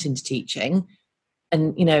went into teaching,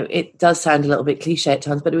 and, it does sound a little bit cliche at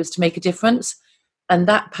times, but it was to make a difference. And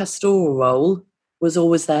that pastoral role was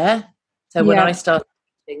always there. So when I started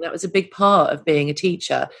teaching, that was a big part of being a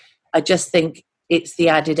teacher. I just think it's the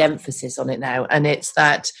added emphasis on it now. And it's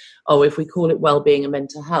that, if we call it wellbeing and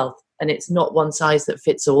mental health, and it's not one size that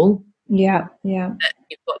fits all. Yeah. You've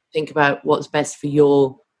got to think about what's best for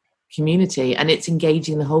your community, and it's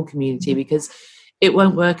engaging the whole community, because it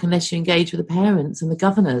won't work unless you engage with the parents and the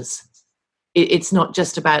governors. It's not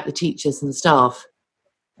just about the teachers and the staff.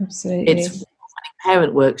 Absolutely. It's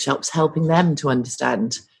parent workshops, helping them to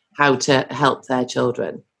understand how to help their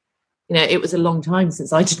children. It was a long time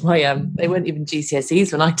since I did my, they weren't even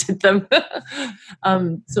GCSEs when I did them,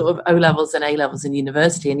 sort of O-levels and A-levels in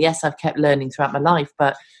university. And yes, I've kept learning throughout my life,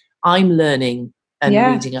 but I'm learning and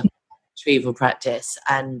reading up retrieval practice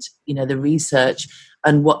and, the research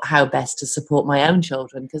and how best to support my own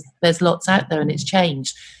children, because there's lots out there and it's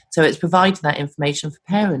changed. So it's providing that information for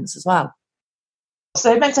parents as well.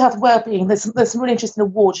 So mental health and wellbeing, there's some really interesting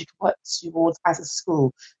awards you can work towards as a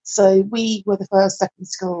school. So we were the first second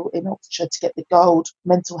school in Oxfordshire to get the Gold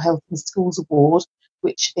Mental Health in Schools Award,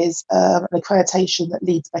 which is an accreditation that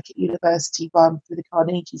Leeds Beckett University run through the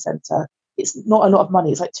Carnegie Centre. It's not a lot of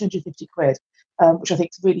money, it's like 250 quid, which I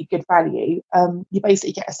think is really good value. You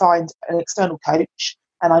basically get assigned an external coach,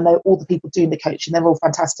 and I know all the people doing the coaching, they're all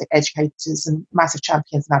fantastic educators and massive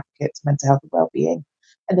champions and advocates of mental health and wellbeing.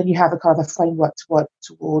 And then you have a kind of a framework to work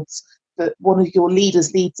towards, that one of your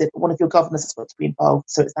leaders leads it, but one of your governors has got to be involved.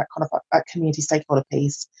 So it's that kind of like that community stakeholder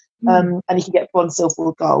piece. And you can get bronze, silver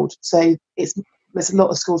or gold. So there's a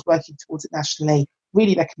lot of schools working towards it nationally.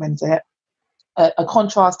 Really recommend it. A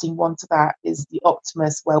contrasting one to that is the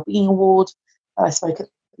Optimus Wellbeing Award. I spoke at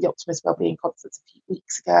the Optimus Wellbeing Conference a few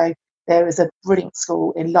weeks ago. There is a brilliant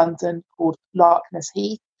school in London called Larkness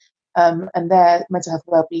Heath. And their mental health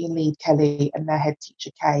and wellbeing lead Kelly and their head teacher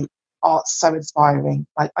Kate are so inspiring.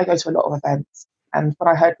 Like, I go to a lot of events, and when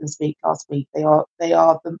I heard them speak last week, they are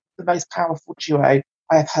the most powerful duo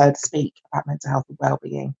I have heard speak about mental health and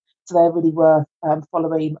wellbeing. So they're really worth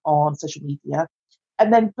following on social media.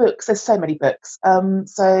 And then books, there's so many books.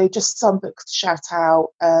 So just some books to shout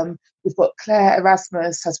out. We've got Claire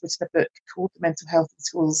Erasmus has written a book called The Mental Health in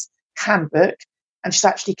Schools Handbook. And she's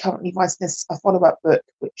actually currently writing a follow-up book,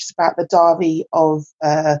 which is about the diary of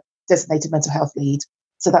a designated mental health lead.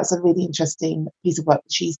 So that's a really interesting piece of work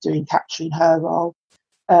that she's doing, capturing her role.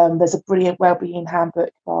 There's a brilliant wellbeing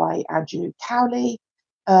handbook by Andrew Cowley.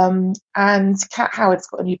 And Kat Howard's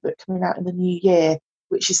got a new book coming out in the new year,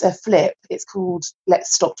 which is a flip. It's called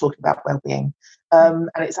Let's Stop Talking About Wellbeing. And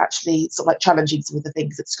it's actually sort of like challenging some of the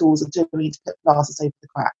things that schools are doing to put glasses over the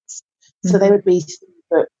cracks. So there would be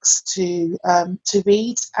books to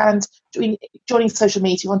read, and joining social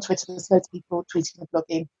media on Twitter. There's loads of people tweeting and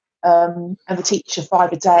blogging, and the Teacher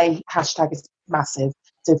 5 a Day hashtag is massive.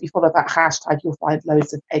 So if you follow that hashtag, you'll find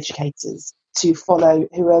loads of educators to follow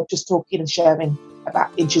who are just talking and sharing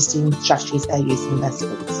about interesting strategies they're using in their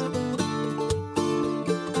schools.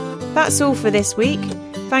 That's all for this week.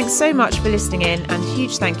 Thanks so much for listening in, and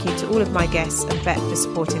huge thank you to all of my guests and Bet for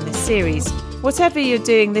supporting this series. Whatever you're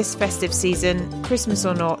doing this festive season, Christmas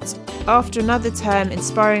or not, after another term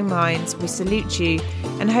inspiring minds, we salute you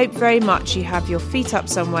and hope very much you have your feet up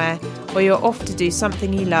somewhere, or you're off to do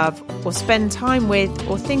something you love, or spend time with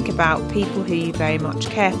or think about people who you very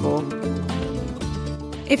much care for.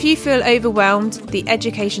 If you feel overwhelmed, the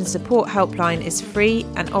Education Support Helpline is free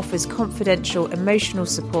and offers confidential emotional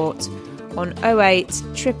support on 08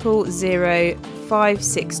 000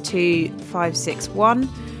 562 561,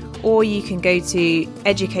 or you can go to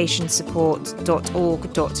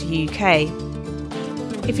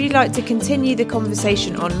educationsupport.org.uk. If you'd like to continue the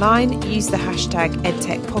conversation online, use the hashtag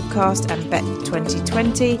EdTechPodcast and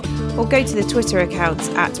Bet2020, or go to the Twitter accounts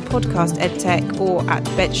at PodcastEdTech or at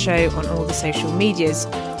BetShow on all the social medias.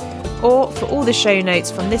 Or for all the show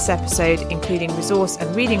notes from this episode, including resource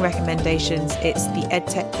and reading recommendations, it's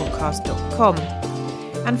theedtechpodcast.com.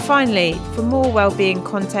 And finally, for more wellbeing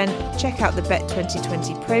content, check out the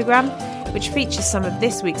Bet2020 programme, which features some of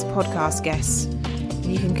this week's podcast guests.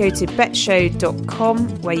 You can go to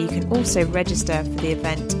betshow.com, where you can also register for the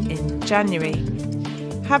event in January.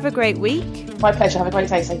 Have a great week. My pleasure. Have a great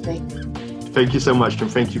day, Sophie. Thank you so much, and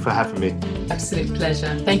thank you for having me. Absolute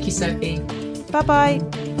pleasure. Thank you, Sophie. Bye-bye.